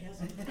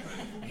sarcasm.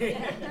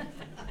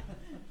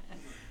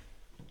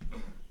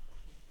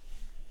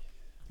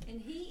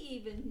 And he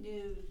even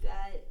knew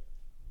that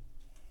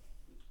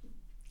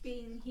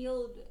being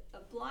healed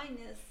of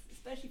blindness,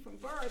 especially from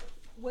birth,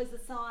 was a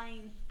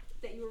sign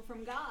that you were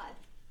from God.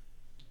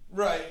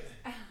 Right.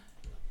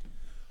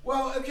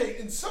 Well, okay,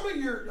 and some of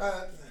your,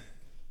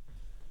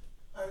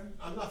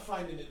 I'm not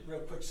finding it real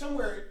quick.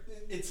 Somewhere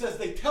it says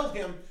they tell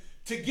him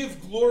to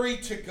give glory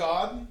to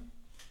God.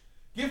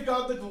 Give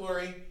God the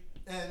glory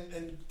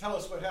and tell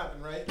us what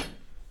happened, right?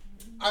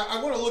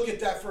 I want to look at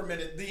that for a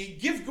minute. The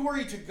give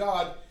glory to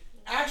God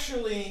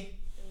actually...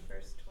 In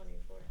verse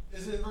 24.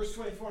 Is it in verse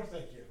 24?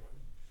 Thank you.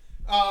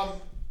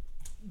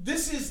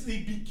 This is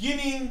the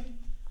beginning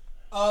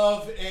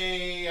of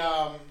a...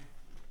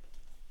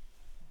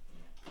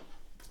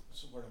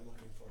 what's the word I'm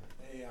looking for?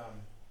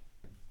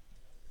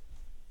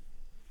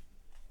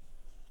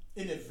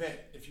 An event,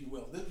 if you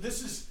will.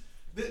 This is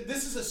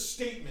a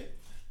statement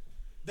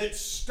that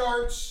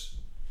starts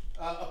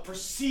a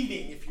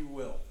proceeding, if you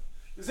will.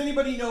 Does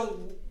anybody know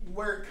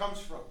where it comes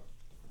from?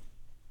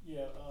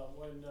 Yeah,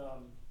 when,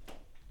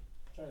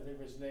 trying to think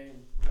of his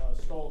name,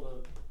 stole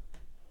the,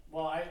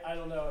 well, I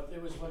don't know,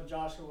 it was when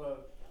Joshua,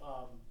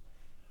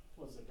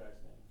 what's the guy's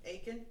name?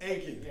 Achan?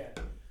 Achan. Yeah,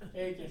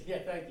 Achan, yeah,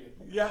 thank you.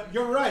 Yeah,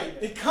 you're right.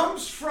 It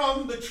comes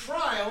from the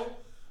trial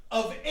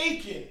of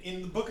Achan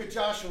in the book of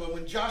Joshua,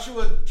 when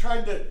Joshua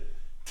tried to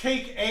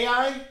take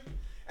Ai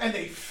and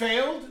they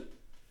failed,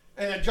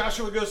 and then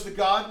Joshua goes to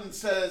God and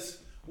says,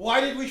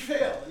 why did we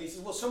fail? And he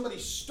says, well, somebody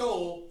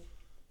stole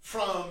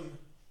from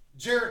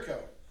Jericho.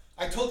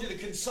 I told you to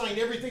consign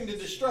everything to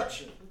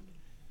destruction.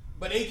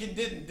 But Achan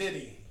didn't, did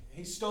he?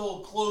 He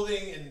stole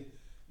clothing and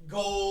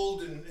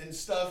gold and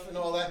stuff and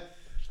all that.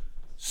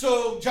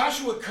 So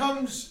Joshua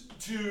comes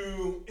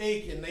to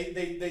Achan.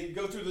 They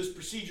go through this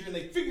procedure and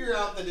they figure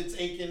out that it's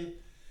Achan.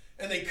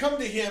 And they come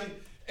to him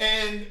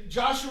and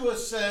Joshua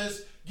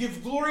says,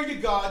 give glory to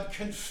God,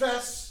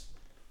 confess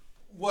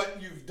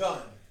what you've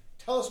done.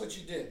 Tell us what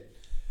you did.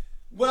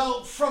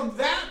 Well, from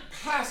that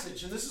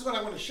passage, and this is what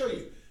I want to show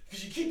you,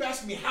 because you keep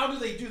asking me, how do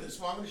they do this?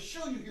 Well, I'm going to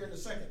show you here in a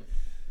second.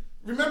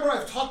 Remember,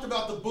 I've talked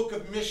about the book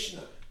of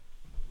Mishnah.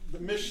 The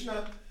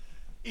Mishnah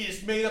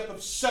is made up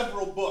of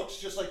several books,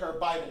 just like our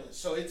Bible is.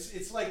 So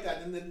it's like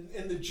that.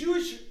 And the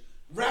Jewish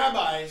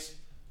rabbis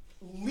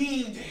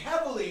leaned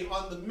heavily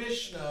on the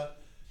Mishnah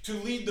to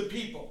lead the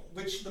people,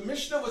 which the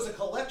Mishnah was a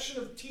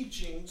collection of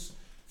teachings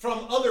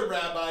from other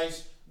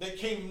rabbis that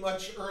came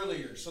much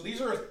earlier. So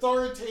these are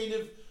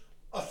authorities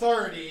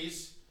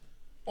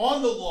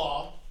on the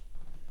law.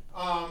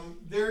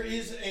 There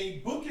is a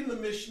book in the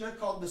Mishnah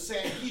called the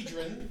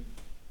Sanhedrin.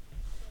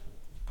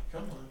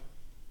 Come on.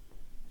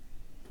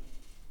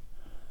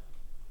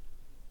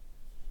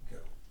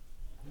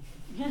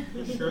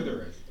 Go. Sure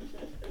there is.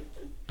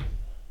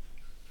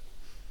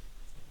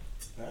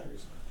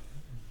 Batteries.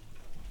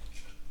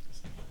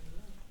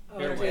 Oh,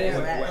 There okay, we yeah,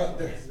 go. right. Oh,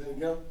 there you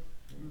go.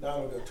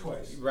 That'll go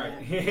twice. Right.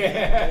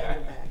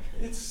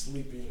 It's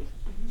sleepy.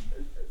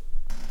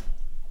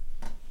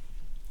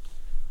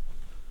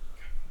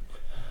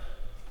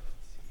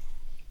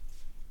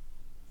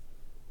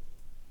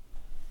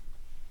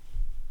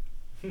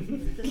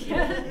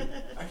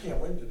 I can't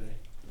win today.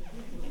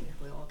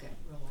 We all get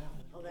real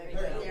loud. Oh, there you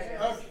There go. you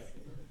go. Okay.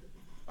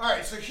 All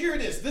right, so here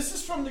it is. This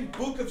is from the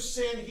book of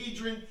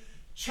Sanhedrin,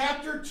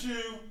 chapter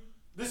 2.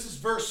 This is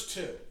verse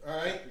 2. All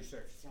right?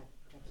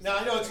 Now,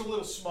 I know it's a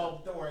little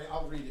small. Don't worry.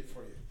 I'll read it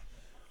for you.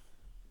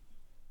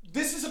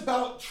 This is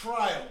about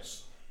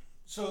trials.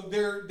 So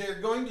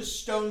they're going to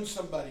stone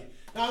somebody.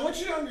 Now, I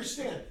want you to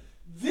understand.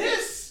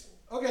 This,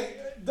 okay,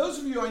 those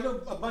of you, I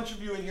know a bunch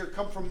of you in here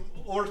come from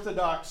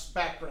Orthodox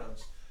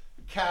backgrounds,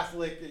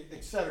 Catholic,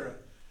 etc.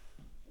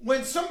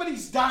 When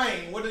somebody's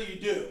dying, what do you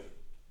do?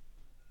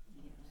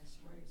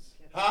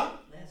 Huh?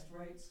 Last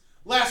rites.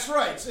 Last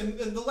rites. And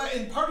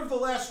part of the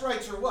last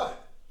rites are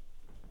what?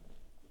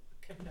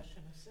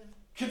 Confession of sin.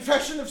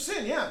 Confession of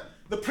sin, yeah.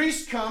 The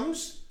priest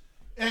comes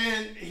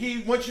and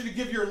he wants you to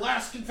give your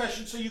last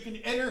confession so you can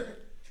enter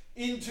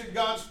into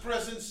God's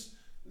presence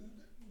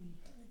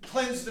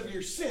cleansed of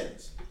your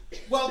sins.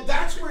 Well,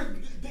 that's where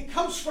it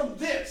comes from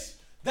this.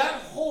 That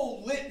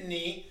whole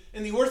litany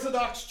in the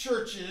Orthodox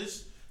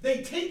churches,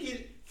 they take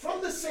it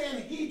from the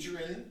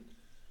Sanhedrin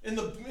in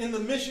the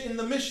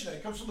Mishnah.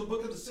 It comes from the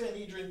book of the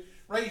Sanhedrin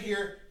right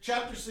here,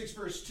 chapter 6,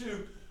 verse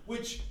 2,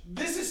 which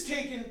this is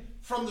taken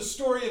from the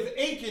story of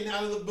Achan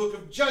out of the book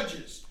of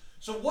Judges.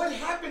 So what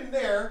happened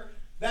there,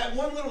 that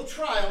one little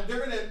trial, they're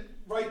going to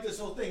write this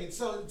whole thing. And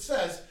so it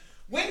says,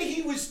 when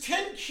he was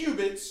 10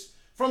 cubits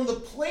from the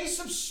place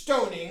of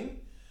stoning,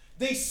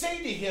 they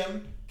say to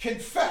him,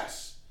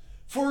 confess,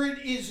 for it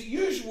is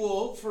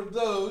usual for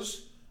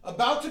those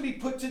about to be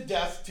put to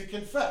death to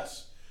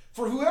confess.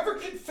 For whoever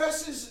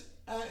confesses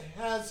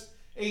has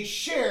a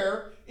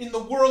share in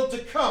the world to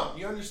come.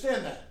 You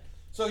understand that?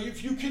 So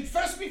if you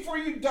confess before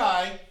you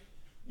die,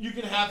 you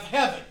can have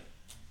heaven.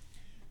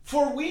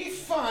 For we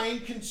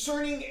find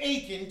concerning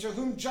Achan, to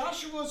whom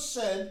Joshua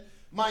said,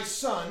 my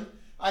son,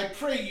 I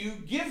pray you,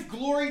 give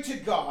glory to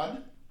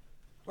God,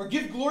 or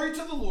give glory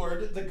to the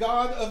Lord, the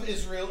God of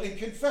Israel, and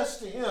confess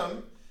to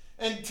him,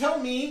 and tell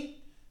me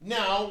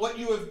now what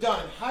you have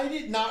done. Hide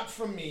it not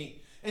from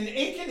me. And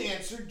Achan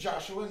answered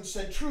Joshua and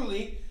said,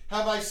 truly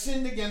have I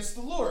sinned against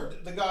the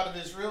Lord, the God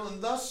of Israel, and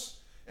thus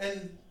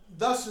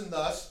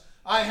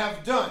I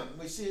have done.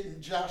 We see it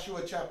in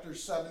Joshua chapter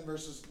 7,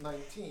 verses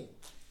 19.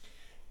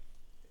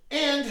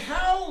 And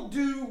how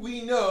do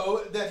we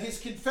know that his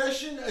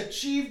confession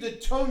achieved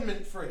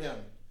atonement for him?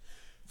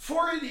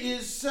 For it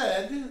is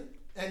said,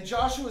 and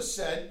Joshua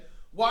said,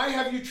 why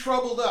have you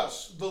troubled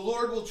us? The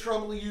Lord will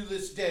trouble you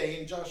this day,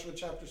 in Joshua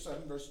chapter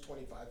 7, verse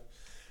 25.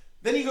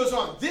 Then he goes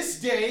on, this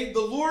day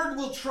the Lord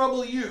will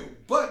trouble you,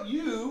 but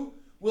you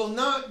will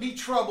not be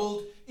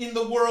troubled in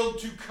the world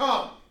to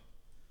come.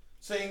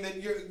 Saying that,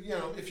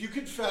 if you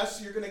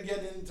confess, you're going to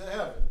get into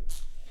heaven.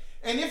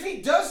 And if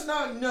he does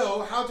not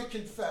know how to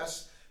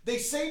confess, they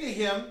say to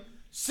him,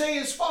 say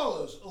as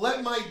follows,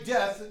 let my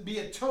death be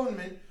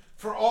atonement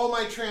for all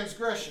my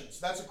transgressions.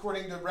 That's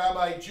according to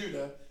Rabbi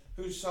Judah,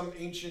 who's some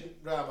ancient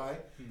rabbi.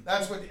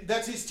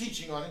 That's his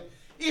teaching on it.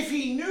 If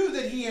he knew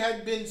that he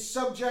had been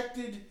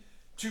subjected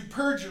to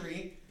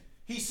perjury,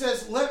 he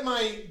says, let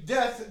my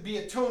death be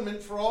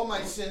atonement for all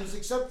my sins,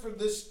 except for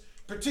this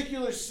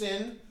particular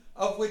sin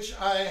of which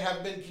I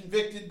have been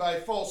convicted by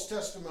false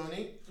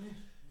testimony.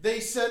 They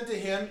said to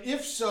him,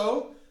 if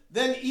so,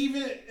 then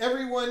even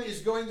everyone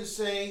is going to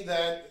say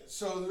that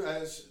so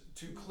as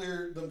to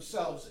clear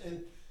themselves.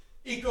 And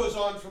it goes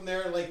on from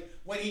there, like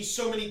when he's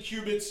so many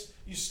cubits,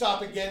 you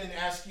stop again and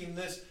ask him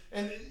this.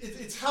 And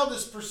it's how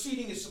this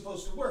proceeding is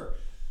supposed to work.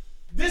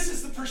 This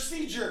is the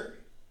procedure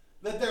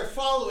that they're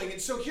following.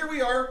 And so here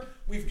we are.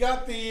 We've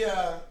got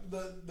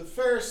the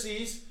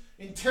Pharisees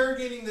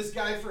interrogating this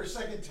guy for a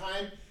second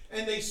time.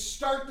 And they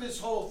start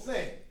this whole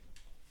thing.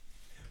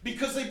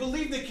 Because they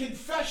believe that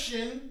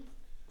confession,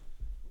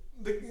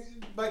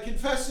 by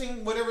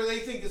confessing whatever they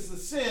think is the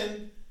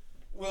sin,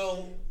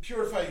 will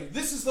purify you.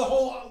 This is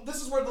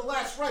where the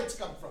last rites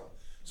come from.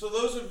 So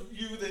those of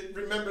you that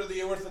remember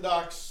the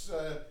Orthodox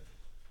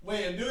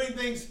way of doing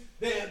things,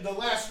 the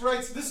last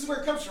rites, this is where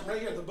it comes from, right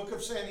here, the book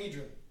of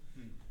Sanhedrin.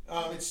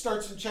 It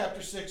starts in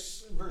chapter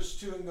 6, verse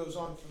 2, and goes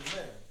on from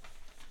there.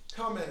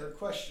 Comment or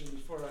question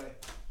before I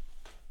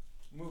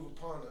move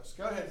upon us.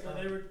 Go ahead. So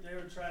they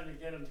were trying to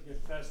get him to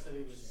confess that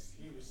he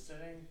was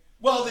sinning.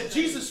 Well, that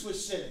Jesus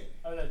was sinning.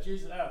 Oh, that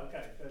Jesus. Oh,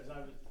 okay.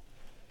 Because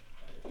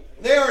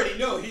they already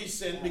know he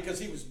sinned because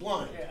he was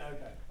blind. Yeah.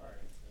 Okay.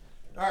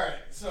 All right.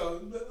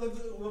 So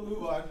we'll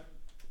move on.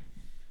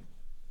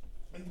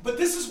 But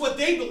this is what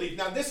they believe.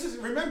 Now,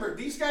 remember,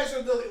 these guys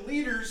are the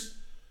leaders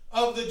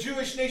of the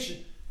Jewish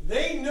nation.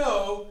 They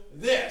know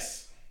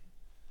this.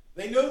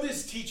 They know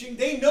this teaching.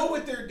 They know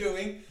what they're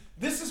doing.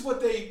 This is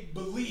what they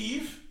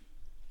believe.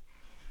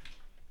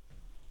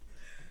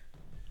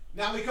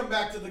 Now we come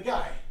back to the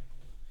guy.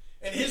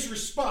 And his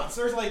response.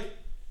 They're like,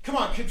 come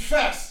on,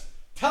 confess.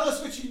 Tell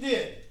us what you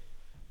did.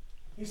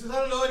 He says, I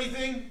don't know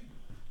anything.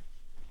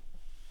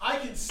 I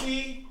can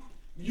see.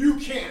 You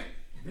can't.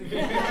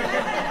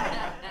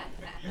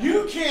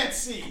 You can't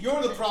see.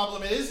 You're the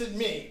problem. It isn't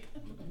me.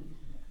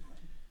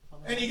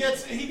 And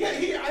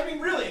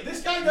really,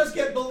 this guy does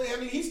get,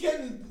 he's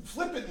getting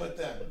flippant with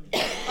them.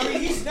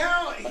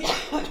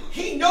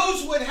 He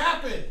knows what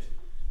happened.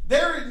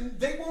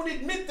 They won't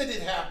admit that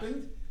it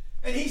happened.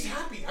 And he's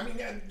happy.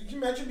 Can you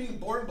imagine being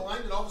born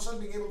blind and all of a sudden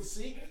being able to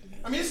see?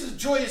 This is a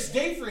joyous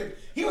day for him.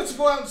 He wants to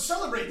go out and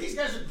celebrate. These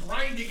guys are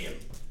grinding him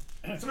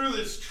through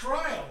this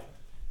trial.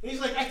 And he's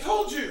like, I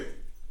told you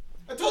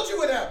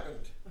what happened.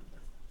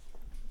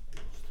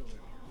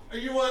 Or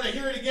you want to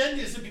hear it again?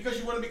 Is it because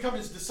you want to become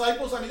his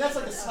disciples? That's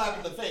like a slap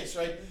in the face,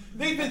 right?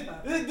 We've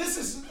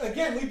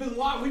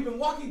been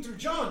walking through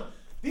John.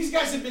 These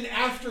guys have been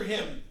after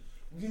him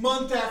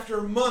month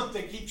after month.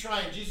 They keep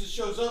trying. Jesus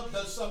shows up,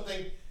 does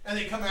something, and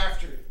they come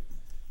after him.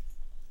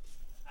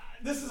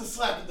 This is a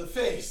slap in the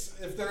face,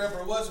 if there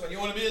ever was one. You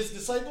want to be his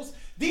disciples?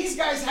 These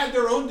guys had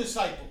their own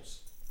disciples.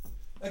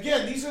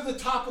 Again, these are the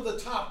top of the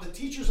top, the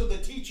teachers of the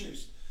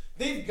teachers.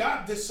 They've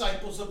got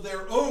disciples of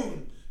their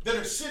own that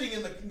are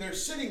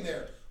sitting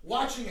there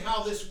watching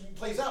how this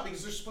plays out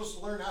because they're supposed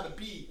to learn how to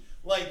be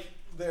like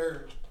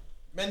their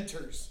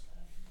mentors.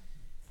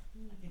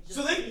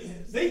 So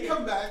they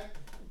come back.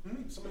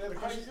 Somebody had a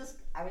question?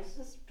 I was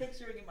just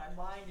picturing in my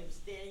mind him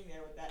standing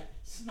there with that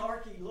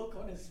snarky look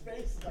on his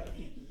face, like,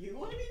 you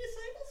want to be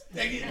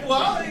disciples?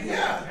 Well,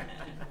 yeah.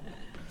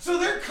 So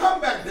their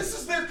comeback. This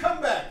is their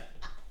comeback.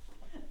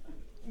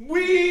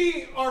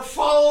 We are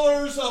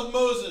followers of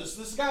Moses.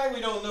 This guy we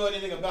don't know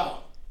anything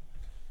about.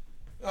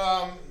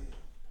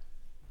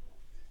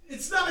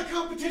 It's not a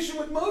competition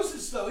with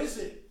Moses, though, is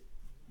it?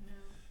 No.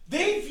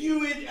 They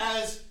view it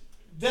as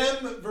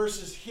them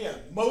versus him.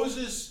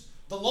 Moses,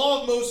 the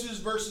law of Moses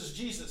versus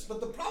Jesus.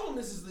 But the problem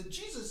is that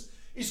Jesus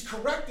is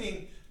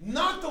correcting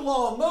not the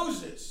law of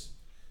Moses.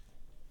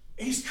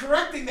 He's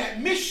correcting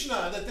that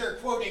Mishnah that they're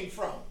quoting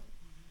from.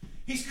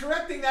 He's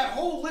correcting that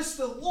whole list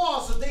of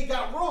laws that they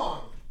got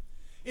wrong.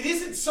 It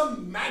isn't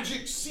some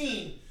magic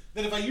scene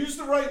that if I use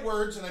the right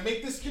words and I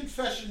make this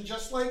confession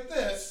just like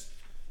this,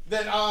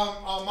 that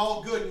I'm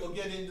all good and we'll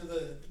get into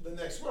the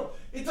next world.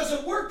 It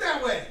doesn't work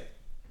that way.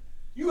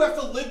 You have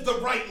to live the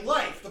right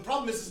life. The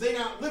problem is they're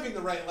not living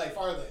the right life,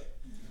 are they?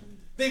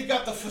 They've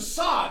got the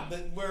facade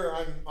where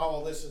I'm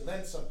all this and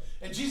then some.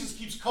 And Jesus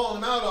keeps calling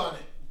them out on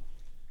it.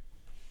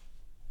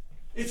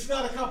 It's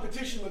not a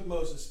competition with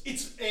Moses.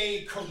 It's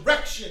a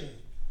correction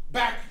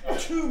back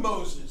to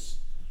Moses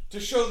to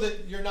show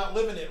that you're not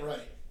living it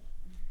right.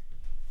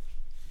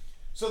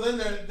 So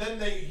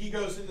he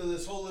goes into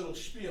this whole little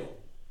spiel.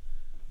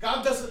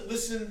 God doesn't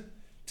listen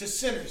to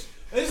sinners.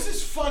 This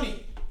is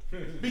funny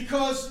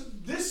because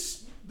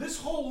this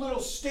whole little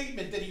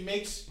statement that he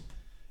makes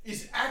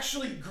is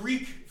actually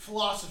Greek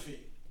philosophy.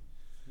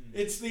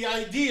 It's the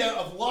idea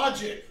of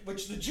logic,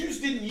 which the Jews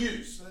didn't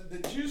use. The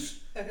Jews,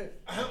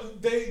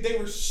 they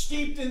were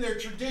steeped in their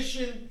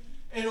tradition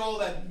and all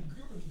that.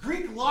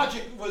 Greek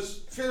logic was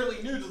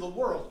fairly new to the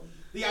world.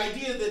 The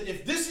idea that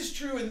if this is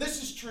true and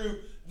this is true,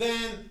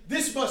 then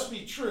this must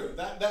be true.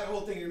 That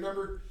whole thing, you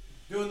remember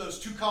doing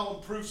those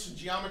 2-column proofs in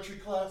geometry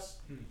class?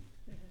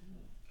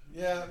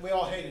 Yeah, we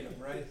all hated them,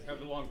 right? That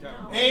was a long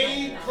time.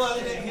 A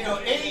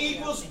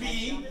equals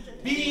B,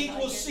 B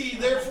equals C,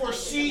 therefore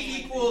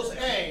C equals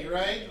A,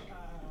 right?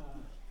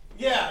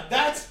 Yeah,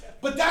 that's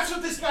what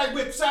this guy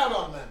whips out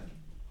on them.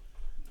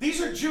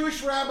 These are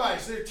Jewish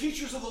rabbis. They're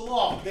teachers of the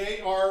law. They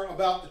are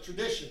about the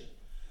tradition.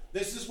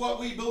 This is what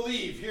we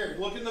believe. Here,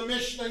 look in the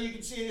Mishnah, you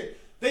can see it here.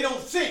 They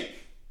don't think.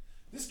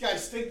 This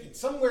guy's thinking.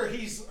 Somewhere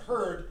he's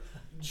heard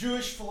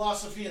Jewish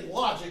philosophy and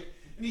logic,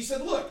 and he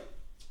said, look,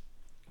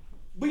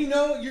 we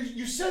know,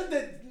 you said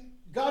that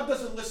God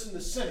doesn't listen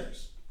to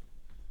sinners.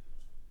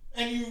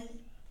 And you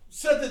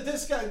said that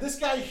this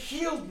guy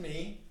healed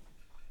me,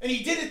 and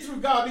he did it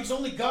through God because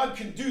only God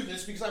can do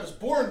this because I was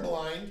born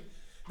blind.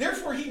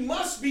 Therefore, he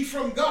must be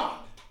from God.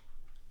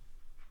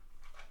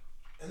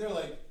 And they're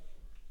like,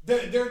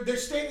 they're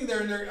standing there,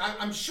 and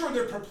I'm sure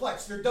they're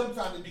perplexed. They're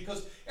dumbfounded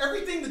because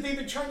everything that they've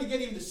been trying to get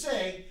him to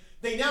say,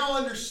 they now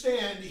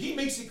understand. He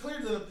makes it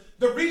clear to them,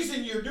 the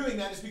reason you're doing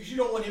that is because you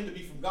don't want him to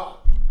be from God.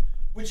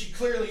 Which he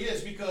clearly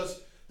is,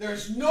 because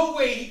there's no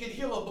way he could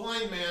heal a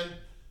blind man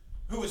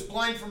who was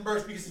blind from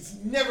birth, because it's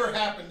never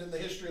happened in the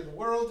history of the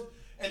world,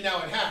 and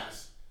now it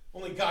has.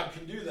 Only God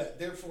can do that.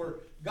 Therefore,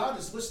 God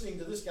is listening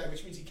to this guy,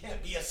 which means he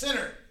can't be a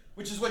sinner,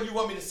 which is what you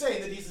want me to say,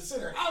 that he's a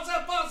sinner. How's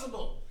that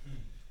possible?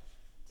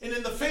 And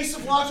in the face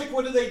of logic,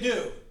 what do? They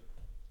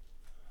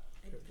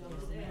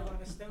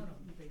want to stone him.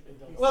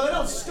 Well, they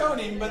don't stone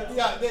him, but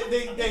yeah,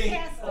 they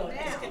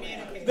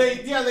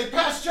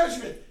pass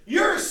judgment.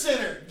 You're a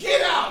sinner.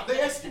 Get out. They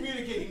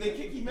excommunicate him. They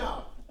kick him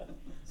out.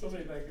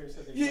 Somebody back here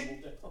said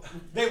they doubled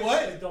down. They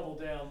what? They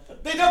doubled down.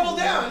 They double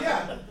down.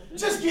 Yeah.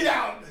 Just get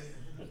out.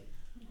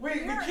 We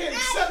can't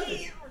accept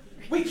it.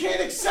 We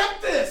can't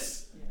accept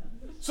this.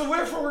 So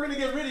therefore, we're going to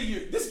get rid of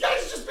you. This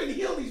guy's just been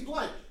healed. He's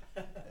blind.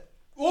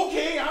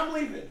 Okay, I'm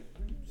leaving.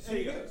 And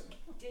he goes.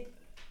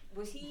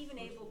 Was he even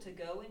able to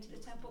go into the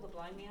temple, the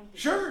blind man?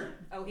 Sure.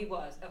 Oh, he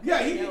was. Okay.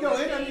 Yeah, he could go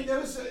in. I mean,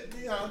 that was,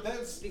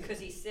 that's because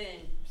he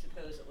sinned,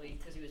 supposedly,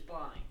 because he was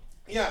blind.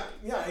 Yeah.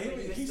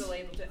 He's still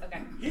able to.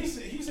 Okay.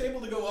 He's able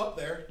to go up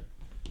there.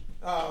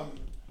 All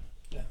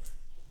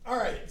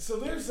right, so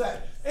there's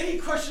that. Any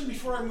question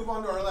before I move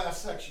on to our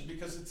last section,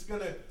 because this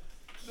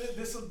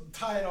will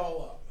tie it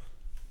all up.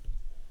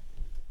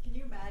 Can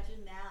you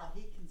imagine now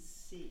he can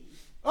see?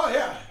 Oh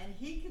yeah. And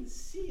he can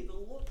see the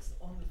looks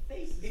on the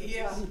faces of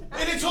Yeah.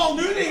 And it's all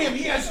new to him.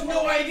 He has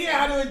no idea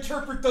how to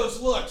interpret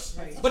those looks.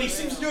 But he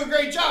seems to do a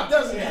great job,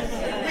 doesn't he?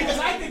 Because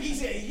I think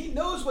he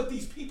knows what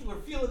these people are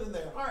feeling in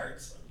their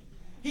hearts.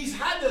 He's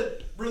had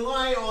to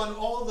rely on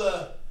all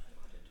the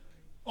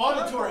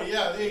auditory.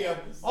 Yeah, there you go.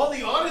 All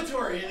the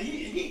auditory. And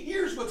he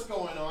hears what's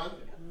going on.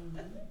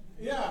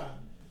 Yeah.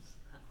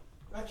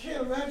 I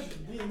can't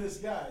imagine being this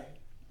guy.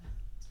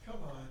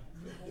 Come on.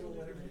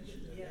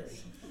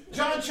 Yes.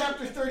 John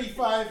chapter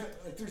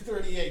 35 through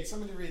 38.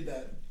 Somebody read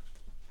that.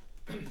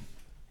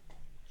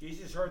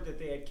 Jesus heard that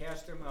they had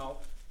cast him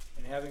out,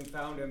 and having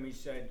found him, he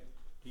said,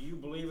 "Do you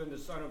believe in the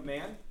Son of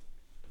Man?"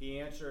 He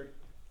answered,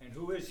 "And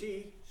who is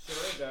he, sir,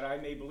 that I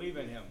may believe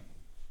in him?"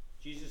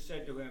 Jesus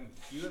said to him,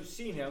 "You have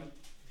seen him,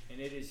 and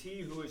it is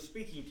he who is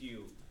speaking to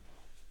you."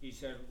 He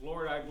said,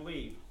 "Lord, I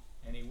believe,"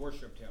 and he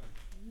worshipped him.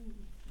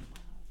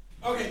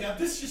 Okay, now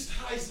this just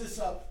ties this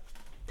up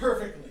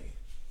perfectly.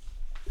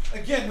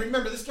 Again,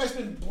 remember, this guy's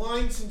been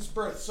blind since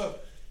birth, so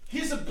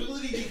his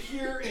ability to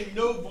hear and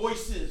know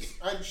voices,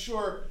 I'm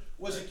sure,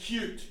 was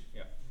acute.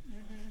 Yeah.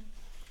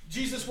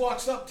 Jesus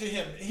walks up to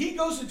him. He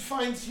goes and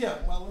finds him.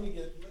 Well, I'm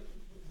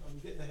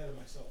getting ahead of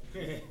myself.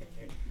 There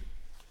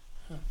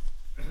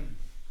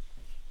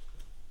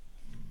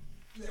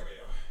we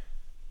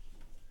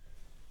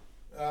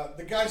go.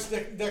 The guy's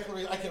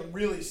declaration, I can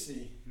really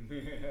see.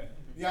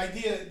 The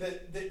idea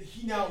that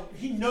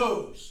he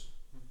knows.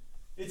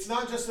 It's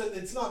not just that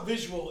it's not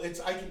visual. It's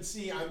I can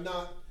see. I'm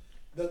not.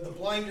 The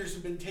blinders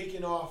have been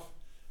taken off.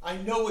 I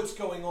know what's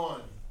going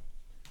on.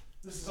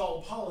 This is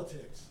all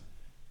politics.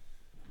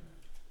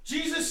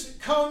 Jesus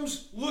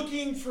comes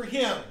looking for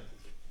him.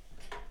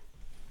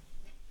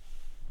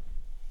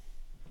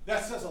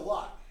 That says a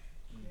lot.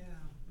 Yeah.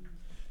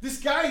 This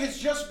guy has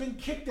just been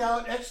kicked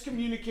out,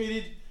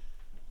 excommunicated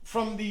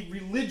from the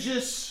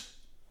religious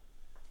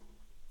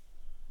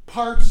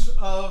parts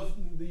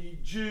of the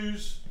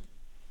Jews.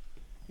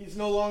 He's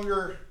no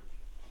longer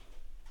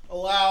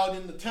allowed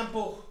in the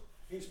temple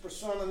He's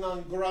persona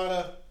non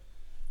grata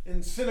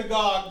in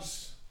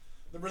synagogues.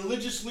 The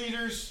religious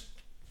leaders,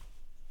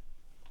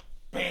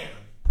 bam,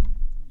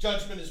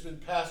 judgment has been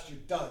passed, you're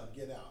done,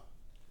 get out.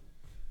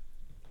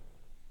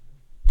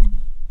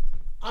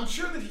 I'm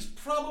sure that he's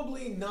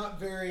probably not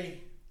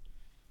very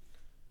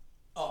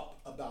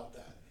up about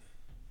that.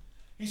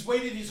 He's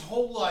waited his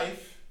whole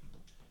life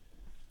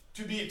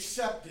to be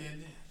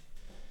accepted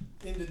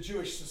into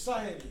Jewish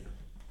society.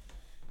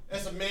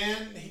 As a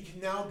man, he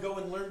can now go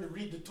and learn to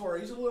read the Torah.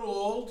 He's a little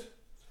old,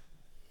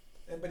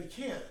 but he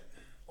can't.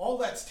 All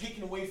that's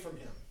taken away from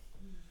him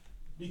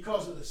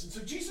because of this. And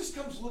so Jesus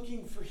comes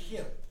looking for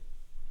him.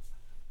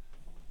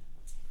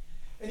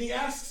 And he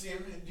asks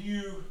him, do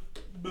you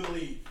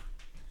believe?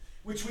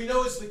 Which we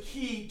know is the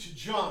key to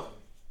John.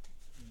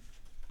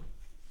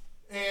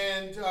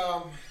 And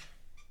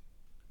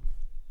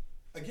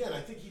again, I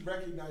think he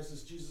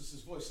recognizes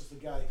Jesus' voice as the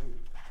guy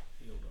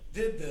who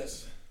did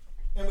this.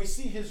 And we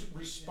see his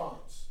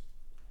response.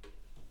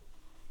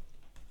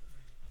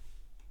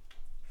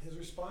 His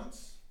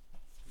response?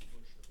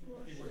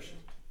 He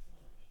worshiped.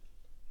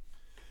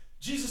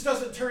 Jesus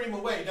doesn't turn him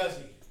away, does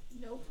he?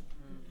 Nope.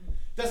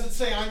 Doesn't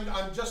say,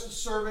 I'm just a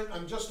servant,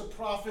 I'm just a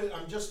prophet,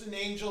 I'm just an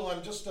angel,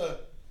 I'm just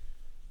a...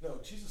 No,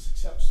 Jesus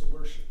accepts the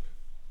worship.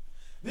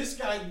 This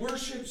guy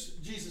worships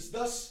Jesus,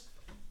 thus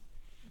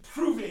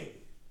proving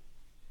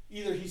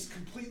either he's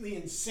completely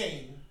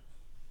insane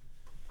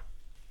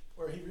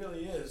or he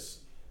really is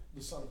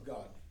the Son of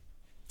God.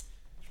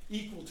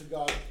 Equal to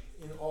God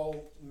in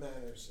all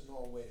manners, in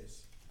all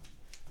ways.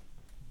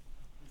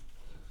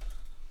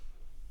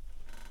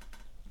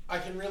 I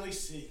can really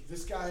see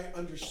this guy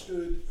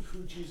understood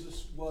who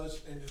Jesus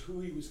was and who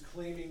he was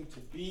claiming to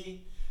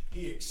be.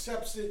 He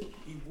accepts it.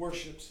 He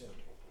worships him.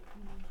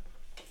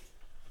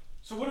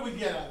 So what do we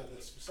get out of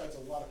this besides a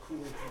lot of cool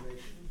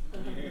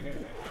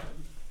information?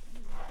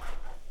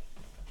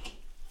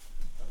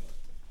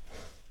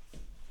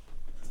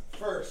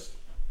 First,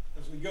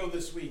 as we go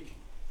this week,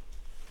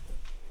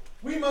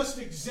 we must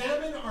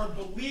examine our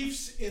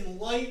beliefs in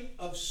light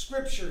of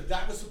Scripture.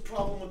 That was the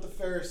problem with the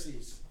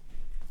Pharisees.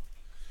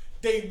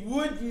 They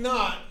would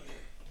not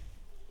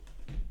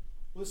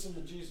listen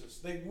to Jesus.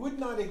 They would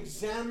not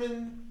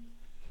examine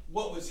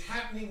what was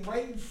happening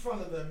right in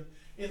front of them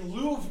in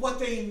lieu of what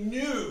they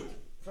knew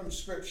from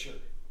Scripture.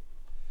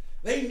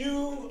 They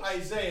knew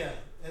Isaiah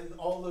and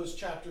all those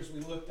chapters we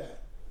looked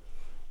at.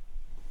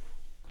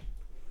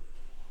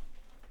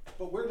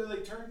 But where do they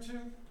turn to?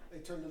 They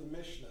turn to the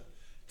Mishnah,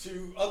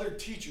 to other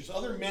teachers,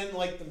 other men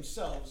like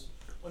themselves,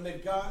 when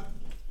they've got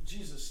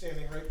Jesus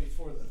standing right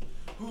before them,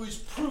 who is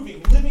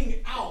proving,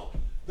 living out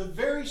the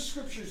very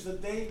Scriptures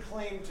that they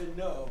claim to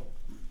know,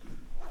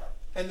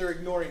 and they're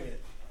ignoring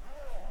it.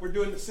 We're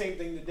doing the same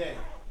thing today.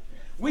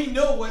 We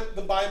know what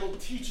the Bible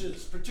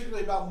teaches,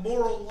 particularly about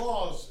moral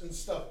laws and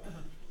stuff,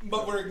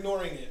 but we're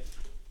ignoring it.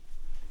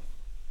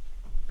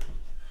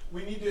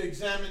 We need to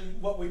examine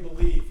what we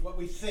believe, what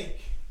we think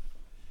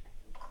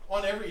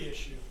on every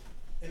issue,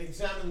 and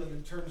examine them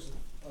in terms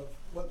of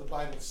what the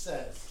Bible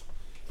says.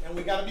 And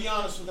we got to be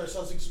honest with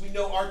ourselves because we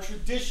know our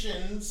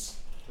traditions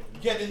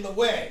get in the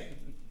way.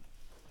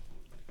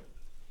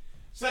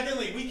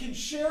 Secondly, we can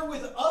share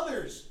with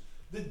others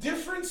the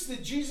difference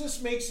that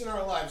Jesus makes in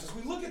our lives. As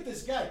we look at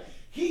this guy,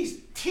 he's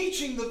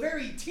teaching the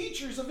very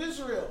teachers of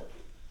Israel.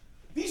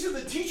 These are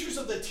the teachers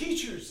of the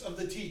teachers of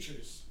the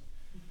teachers.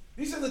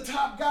 These are the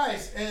top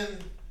guys, and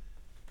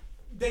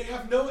they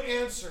have no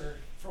answer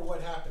for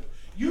what happened.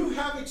 You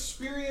have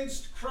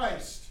experienced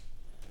Christ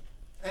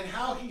and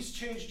how he's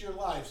changed your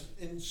lives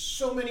in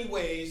so many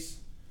ways.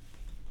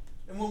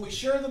 And when we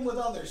share them with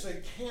others,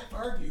 they can't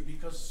argue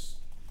because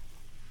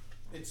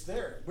it's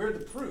there. We're the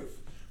proof.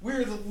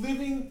 We're the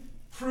living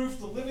proof,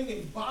 the living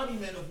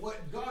embodiment of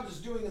what God is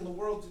doing in the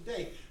world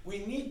today. We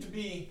need to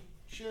be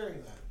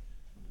sharing that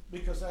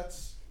because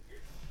that's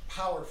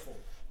powerful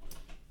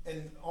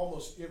and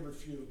almost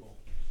irrefutable.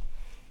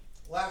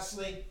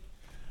 Lastly,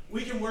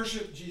 we can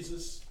worship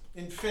Jesus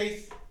in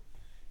faith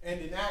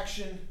and in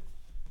action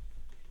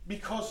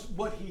because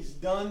what he's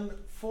done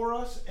for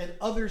us and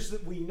others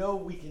that we know,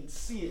 we can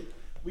see it.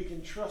 We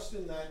can trust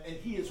in that, and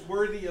he is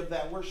worthy of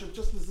that worship,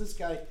 just as this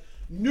guy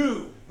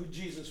knew who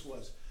Jesus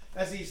was.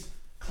 As he's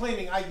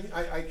claiming, I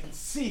can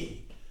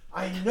see,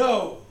 I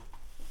know.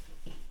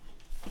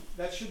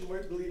 That should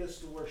lead us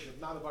to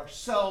worship, not of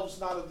ourselves,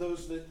 not of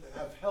those that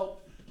have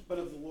helped, but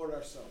of the Lord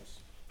ourselves.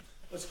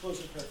 Let's close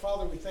in prayer.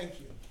 Father, we thank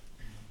you.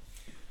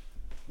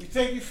 We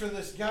thank you for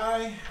this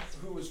guy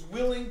who was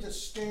willing to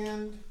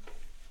stand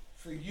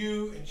for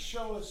you and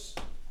show us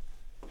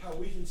how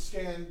we can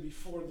stand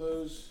before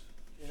those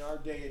in our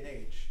day and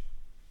age.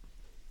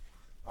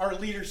 Our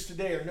leaders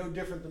today are no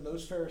different than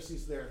those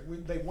Pharisees there.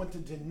 They want to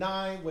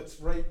deny what's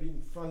right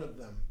in front of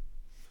them.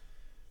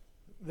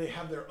 They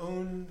have their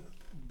own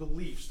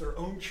beliefs, their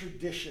own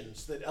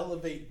traditions that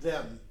elevate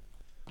them,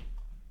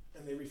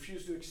 and they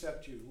refuse to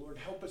accept you. Lord,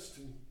 help us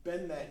to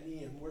bend that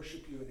knee and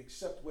worship you and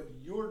accept what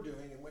you're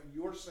doing and what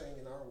you're saying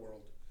in our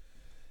world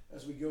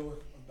as we go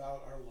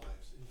about our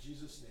lives. In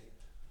Jesus'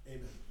 name,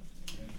 amen.